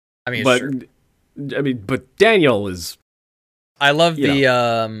 But Daniel is... I love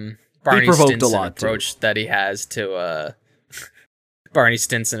the Barney Stinson approach too. that he has to... Barney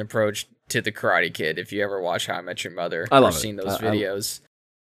Stinson approach to the Karate Kid, if you ever watch How I Met Your Mother. I've seen those videos.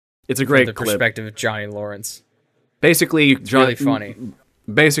 It's a great the clip. Perspective of Johnny Lawrence. Basically, it's really funny.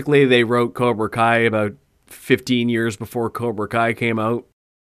 Basically, they wrote Cobra Kai about 15 years before Cobra Kai came out.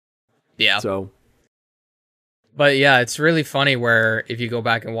 Yeah. So. But yeah, it's really funny where if you go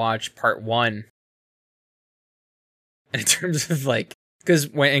back and watch part 1, And in terms of like, because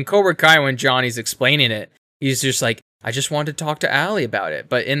when in Cobra Kai, when Johnny's explaining it, he's just like, I just wanted to talk to Allie about it.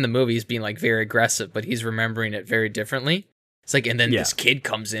 But in the movie, he's being like very aggressive, but he's remembering it very differently. It's like, and then this kid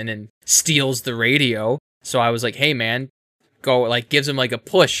comes in and steals the radio. So I was like, hey man, go, like gives him like a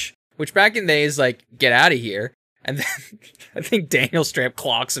push, which back in the day is like, get out of here. And then I think Daniel straight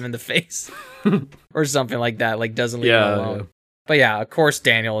clocks him in the face or something like that. Like doesn't leave him alone. Yeah. But yeah, of course,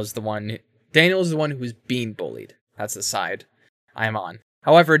 Daniel is the one who's being bullied. That's the side I am on.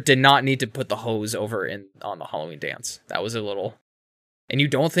 However, did not need to put the hose over on the Halloween dance. That was a little... And you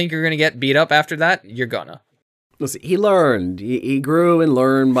don't think you're going to get beat up after that? You're gonna. Listen, he learned. He grew and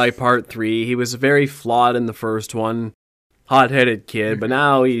learned by part 3. He was very flawed in the first one. Hot-headed kid, but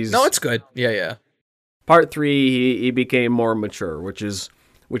now he's... No, it's good. Yeah. Part 3, he became more mature, which is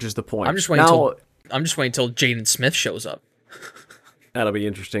the point. I'm just waiting until Jaden Smith shows up. That'll be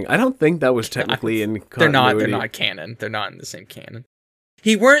interesting. I don't think that was technically in continuity. They're not canon. They're not in the same canon.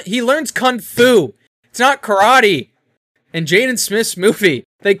 He learns kung fu. It's not karate. In Jaden Smith's movie,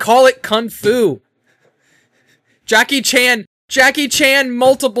 they call it kung fu. Jackie Chan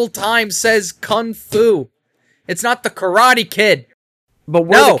multiple times says kung fu. It's not the Karate Kid. But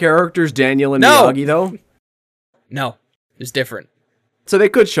were the characters Daniel and Miyagi though? No, it's different. So they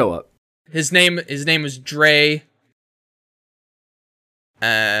could show up. His name was Dre,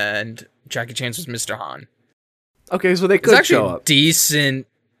 and Jackie Chan's was Mr. Han. Okay, so they could show up. Decent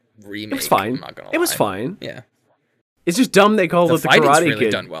remake. It's fine. I'm not gonna lie. It was fine. Yeah. It's just dumb they called it the Karate Kid. The fighting's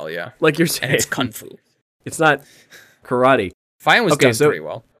really done well, yeah. Like you're saying. And it's kung fu. It's not karate. Fighting was done pretty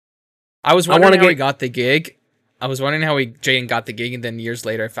well. I was wondering how he got the gig. I was wondering how Jaden got the gig, and then years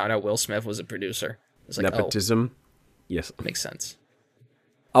later I found out Will Smith was a producer. It was like, nepotism. Yes. Makes sense.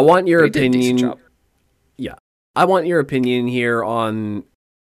 I want your opinion. Yeah. I want your opinion here on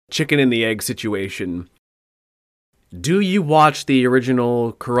chicken and the egg situation. Do you watch the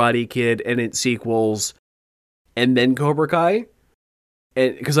original Karate Kid and its sequels and then Cobra Kai?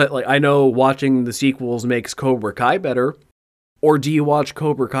 And because I know watching the sequels makes Cobra Kai better, or do you watch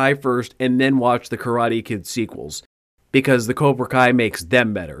Cobra Kai first and then watch the Karate Kid sequels? Because the Cobra Kai makes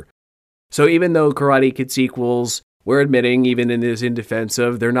them better. So even though Karate Kid sequels, we're admitting, even in this in defense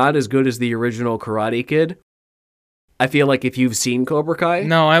of, they're not as good as the original Karate Kid, I feel like if you've seen Cobra Kai...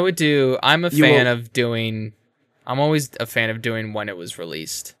 No, I'm always a fan of doing when it was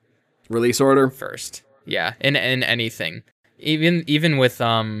released. Release order? First. Yeah, in anything. Even with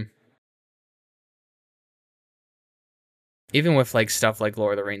like stuff like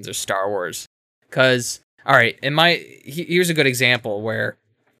Lord of the Rings or Star Wars. Cause alright, here's a good example where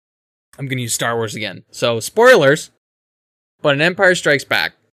I'm gonna use Star Wars again. So spoilers, but in Empire Strikes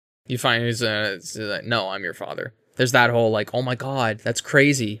Back, you find he's like, no, I'm your father. There's that whole like, oh my god, that's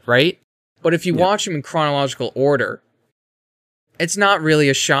crazy, right? But if you watch them in chronological order, it's not really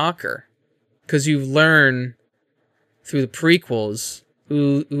a shocker. Because you learn through the prequels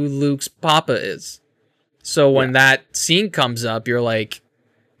who Luke's papa is. So when that scene comes up, you're like,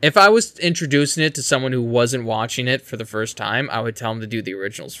 if I was introducing it to someone who wasn't watching it for the first time, I would tell them to do the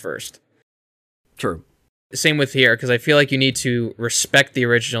originals first. True. Same with here, because I feel like you need to respect the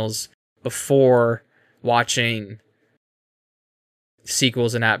originals before watching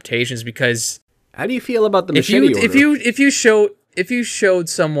sequels and adaptations, because how do you feel about the machete order? If you showed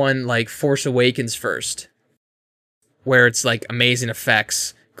someone like Force Awakens first, where it's like amazing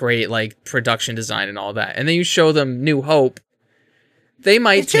effects, great like production design and all that, and then you show them New Hope, they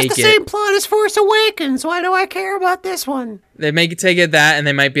might take it. It's just the same plot as Force Awakens. Why do I care about this one? They may take it that, and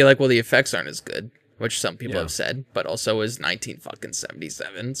they might be like, well, the effects aren't as good, which some people have said, but also is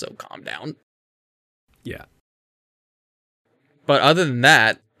 1977, so calm down. Yeah. But other than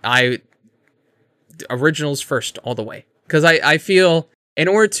that, originals first all the way. Because I feel in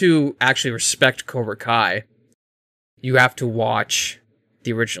order to actually respect Cobra Kai, you have to watch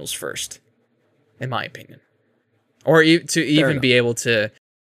the originals first, in my opinion. Or to even be able to...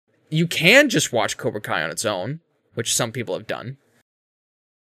 You can just watch Cobra Kai on its own, which some people have done.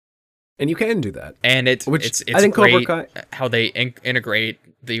 And you can do that. And it's I think great Cobra Kai... how they integrate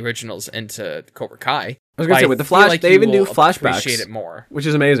the originals into Cobra Kai. I was going to say, with the flash, they even do flashbacks. Appreciate it more. Which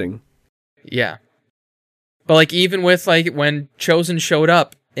is amazing. Yeah. But like even with like when Chosen showed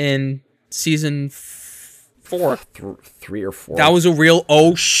up in season 4, 3 or 4, that was a real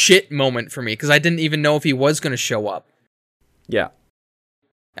oh shit moment for me because I didn't even know if he was going to show up. Yeah.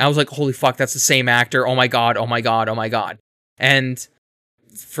 I was like, holy fuck, that's the same actor. Oh my god, oh my god, oh my god. And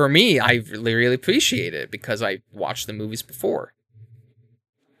for me, I really, really appreciate it because I watched the movies before.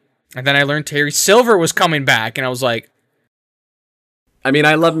 And then I learned Terry Silver was coming back, and I was like, I mean,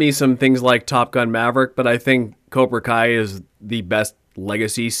 I love me some things like Top Gun Maverick, but I think Cobra Kai is the best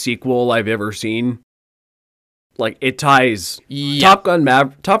legacy sequel I've ever seen. Like, it ties... Yeah.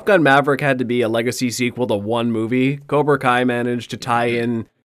 Top Gun Maverick had to be a legacy sequel to one movie. Cobra Kai managed to tie in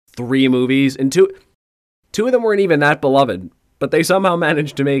 3 movies, and two of them weren't even that beloved, but they somehow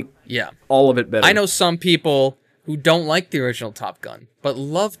managed to make all of it better. I know some people who don't like the original Top Gun, but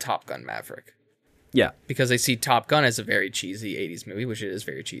love Top Gun Maverick. Yeah. Because they see Top Gun as a very cheesy 80s movie, which it is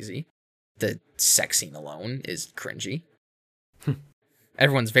very cheesy. The sex scene alone is cringy.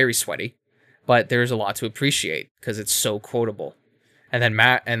 Everyone's very sweaty, but there's a lot to appreciate because it's so quotable. And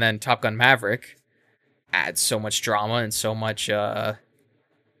then Top Gun Maverick adds so much drama and so much... it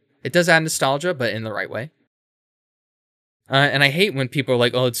does add nostalgia, but in the right way. And I hate when people are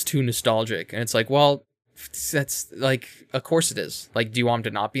like, oh, it's too nostalgic. And it's like, well, that's like, of course it is. Like, do you want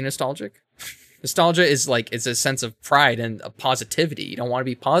them to not be nostalgic? Nostalgia is like, it's a sense of pride and a positivity. You don't want to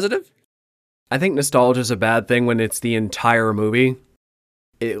be positive? I think nostalgia is a bad thing when it's the entire movie.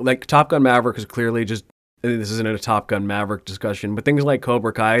 Like, Top Gun Maverick is clearly just, this isn't a Top Gun Maverick discussion, but things like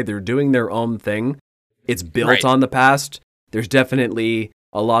Cobra Kai, they're doing their own thing. It's built on the past. There's definitely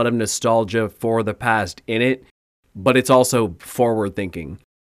a lot of nostalgia for the past in it, but it's also forward thinking,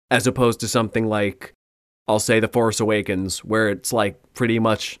 as opposed to something like, I'll say The Force Awakens, where it's like pretty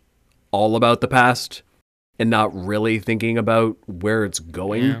much all about the past and not really thinking about where it's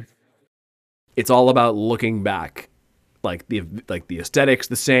going. Yeah. It's all about looking back. Like the aesthetics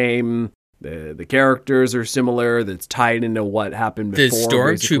the same, the characters are similar, that's tied into what happened before. The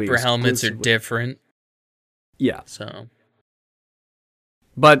stormtrooper helmets are different. Yeah. So,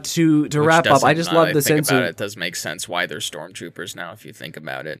 but to wrap up, I just love the sense of it does make sense why they're stormtroopers now if you think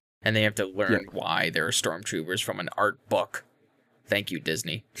about it. And they have to learn why they're stormtroopers from an art book. Thank you,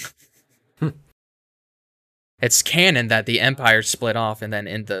 Disney. It's canon that the Empire split off and then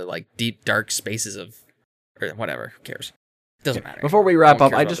into like deep dark spaces of, or whatever. Who cares? It doesn't matter. Before we wrap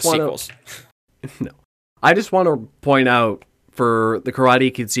up, I just want to I just want to point out for the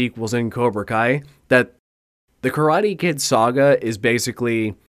Karate Kid sequels and Cobra Kai that the Karate Kid saga is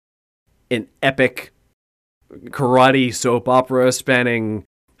basically an epic karate soap opera spanning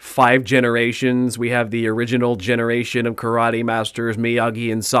 5 generations. We have the original generation of karate masters,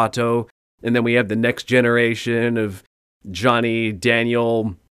 Miyagi and Sato, and then we have the next generation of Johnny,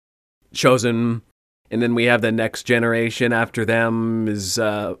 Daniel, Chosen, and then we have the next generation after them is,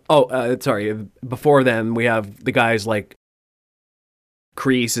 before them we have the guys like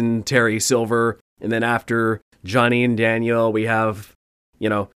Kreese and Terry Silver, and then after Johnny and Daniel we have,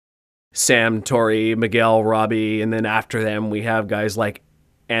 Sam, Tori, Miguel, Robbie, and then after them we have guys like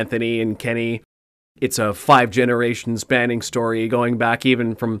Anthony and Kenny. It's a 5 generation spanning story going back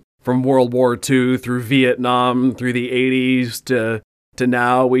even from World War II through Vietnam, through the 80s to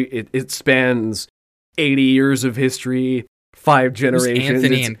now. It spans 80 years of history, 5 generations. Who's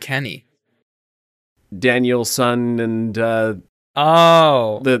Anthony and Kenny? Daniel's son and the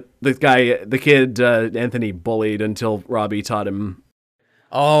kid Anthony bullied until Robbie taught him.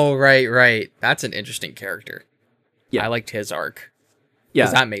 Oh, right. That's an interesting character. Yeah. I liked his arc. Yeah.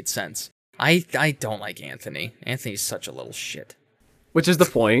 Because that made sense. I don't like Anthony. Anthony's such a little shit. Which is the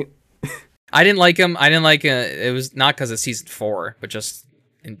point. I didn't like him. It was not because of season 4, but just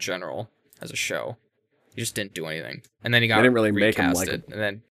in general as a show. He just didn't do anything. And then he got didn't really make him like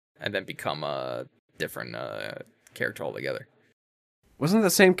and then become a different character altogether. Wasn't it the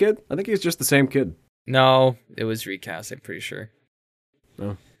same kid? I think he's just the same kid. No, it was recast, I'm pretty sure.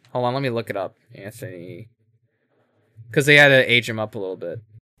 Oh. Hold on, let me look it up. Anthony. Because they had to age him up a little bit.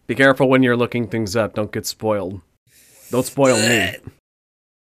 Be careful when you're looking things up. Don't get spoiled. Don't spoil me.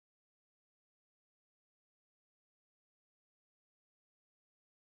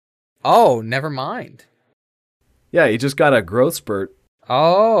 Oh, never mind. Yeah, he just got a growth spurt.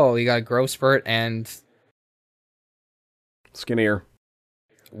 Oh, he got a growth spurt and... skinnier.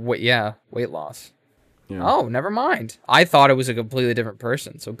 Weight loss. Yeah. Oh, never mind. I thought it was a completely different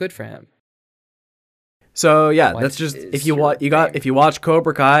person, so good for him. So yeah, that's just if you watch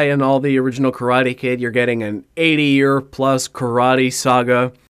Cobra Kai and all the original Karate Kid, you're getting an 80-year plus karate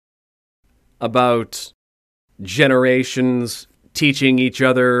saga about generations teaching each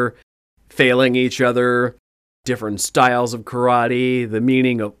other, failing each other, different styles of karate, the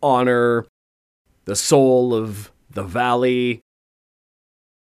meaning of honor, the soul of the valley,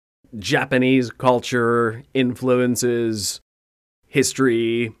 Japanese culture, influences,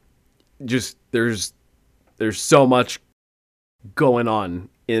 history. Just there's so much going on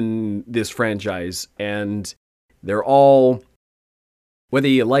in this franchise, and they're all, whether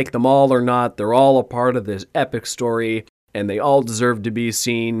you like them all or not, they're all a part of this epic story and they all deserve to be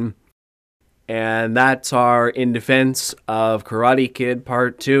seen. And that's our In Defense of Karate Kid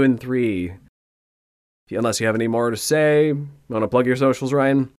Part 2 and 3. Unless you have any more to say, want to plug your socials,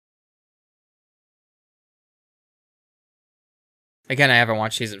 Ryan? Again, I haven't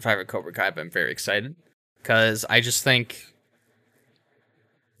watched Season 5 of Cobra Kai, but I'm very excited. Because I just think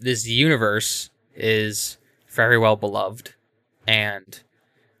this universe is very well beloved. And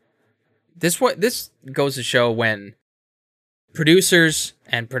this goes to show when producers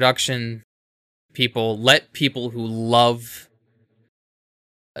and production people let people who love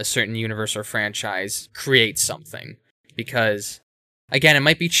a certain universe or franchise create something. Because, again, it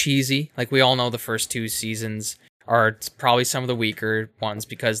might be cheesy. Like, we all know the first 2 seasons are probably some of the weaker ones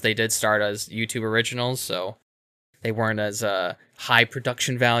because they did start as YouTube originals, so they weren't as high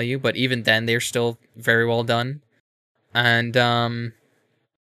production value. But even then, they're still very well done. And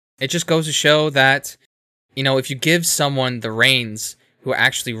it just goes to show that, you know, if you give someone the reins who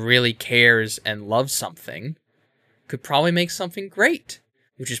actually really cares and loves something, could probably make something great.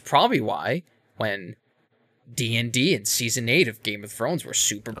 Which is probably why when D&D in Season 8 of Game of Thrones were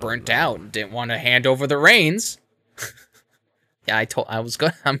super burnt out and didn't want to hand over the reins. Yeah,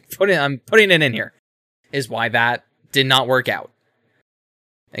 I'm putting it in here. Is why that did not work out.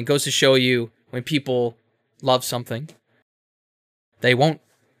 And it goes to show you when people love something, they won't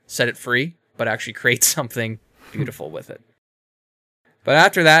set it free, but actually create something beautiful with it. But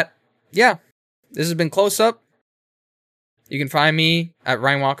after that, yeah, this has been Close Up. You can find me at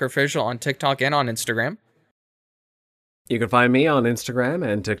Ryan Walker Official on TikTok and on Instagram. You can find me on Instagram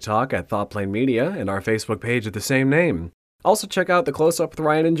and TikTok at ThoughtPlane Media and our Facebook page at the same name. Also check out the Close Up with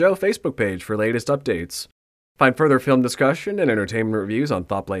Ryan and Joe Facebook page for latest updates. Find further film discussion and entertainment reviews on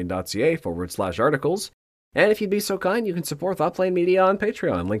thoughtplane.ca/articles. And if you'd be so kind, you can support ThoughtPlane Media on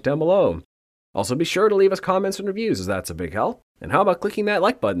Patreon, link down below. Also be sure to leave us comments and reviews as that's a big help. And how about clicking that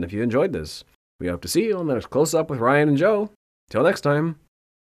like button if you enjoyed this? We hope to see you on the next Close Up with Ryan and Joe. Till next time.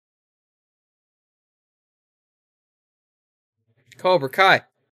 Cobra Kai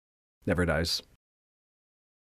Never dies.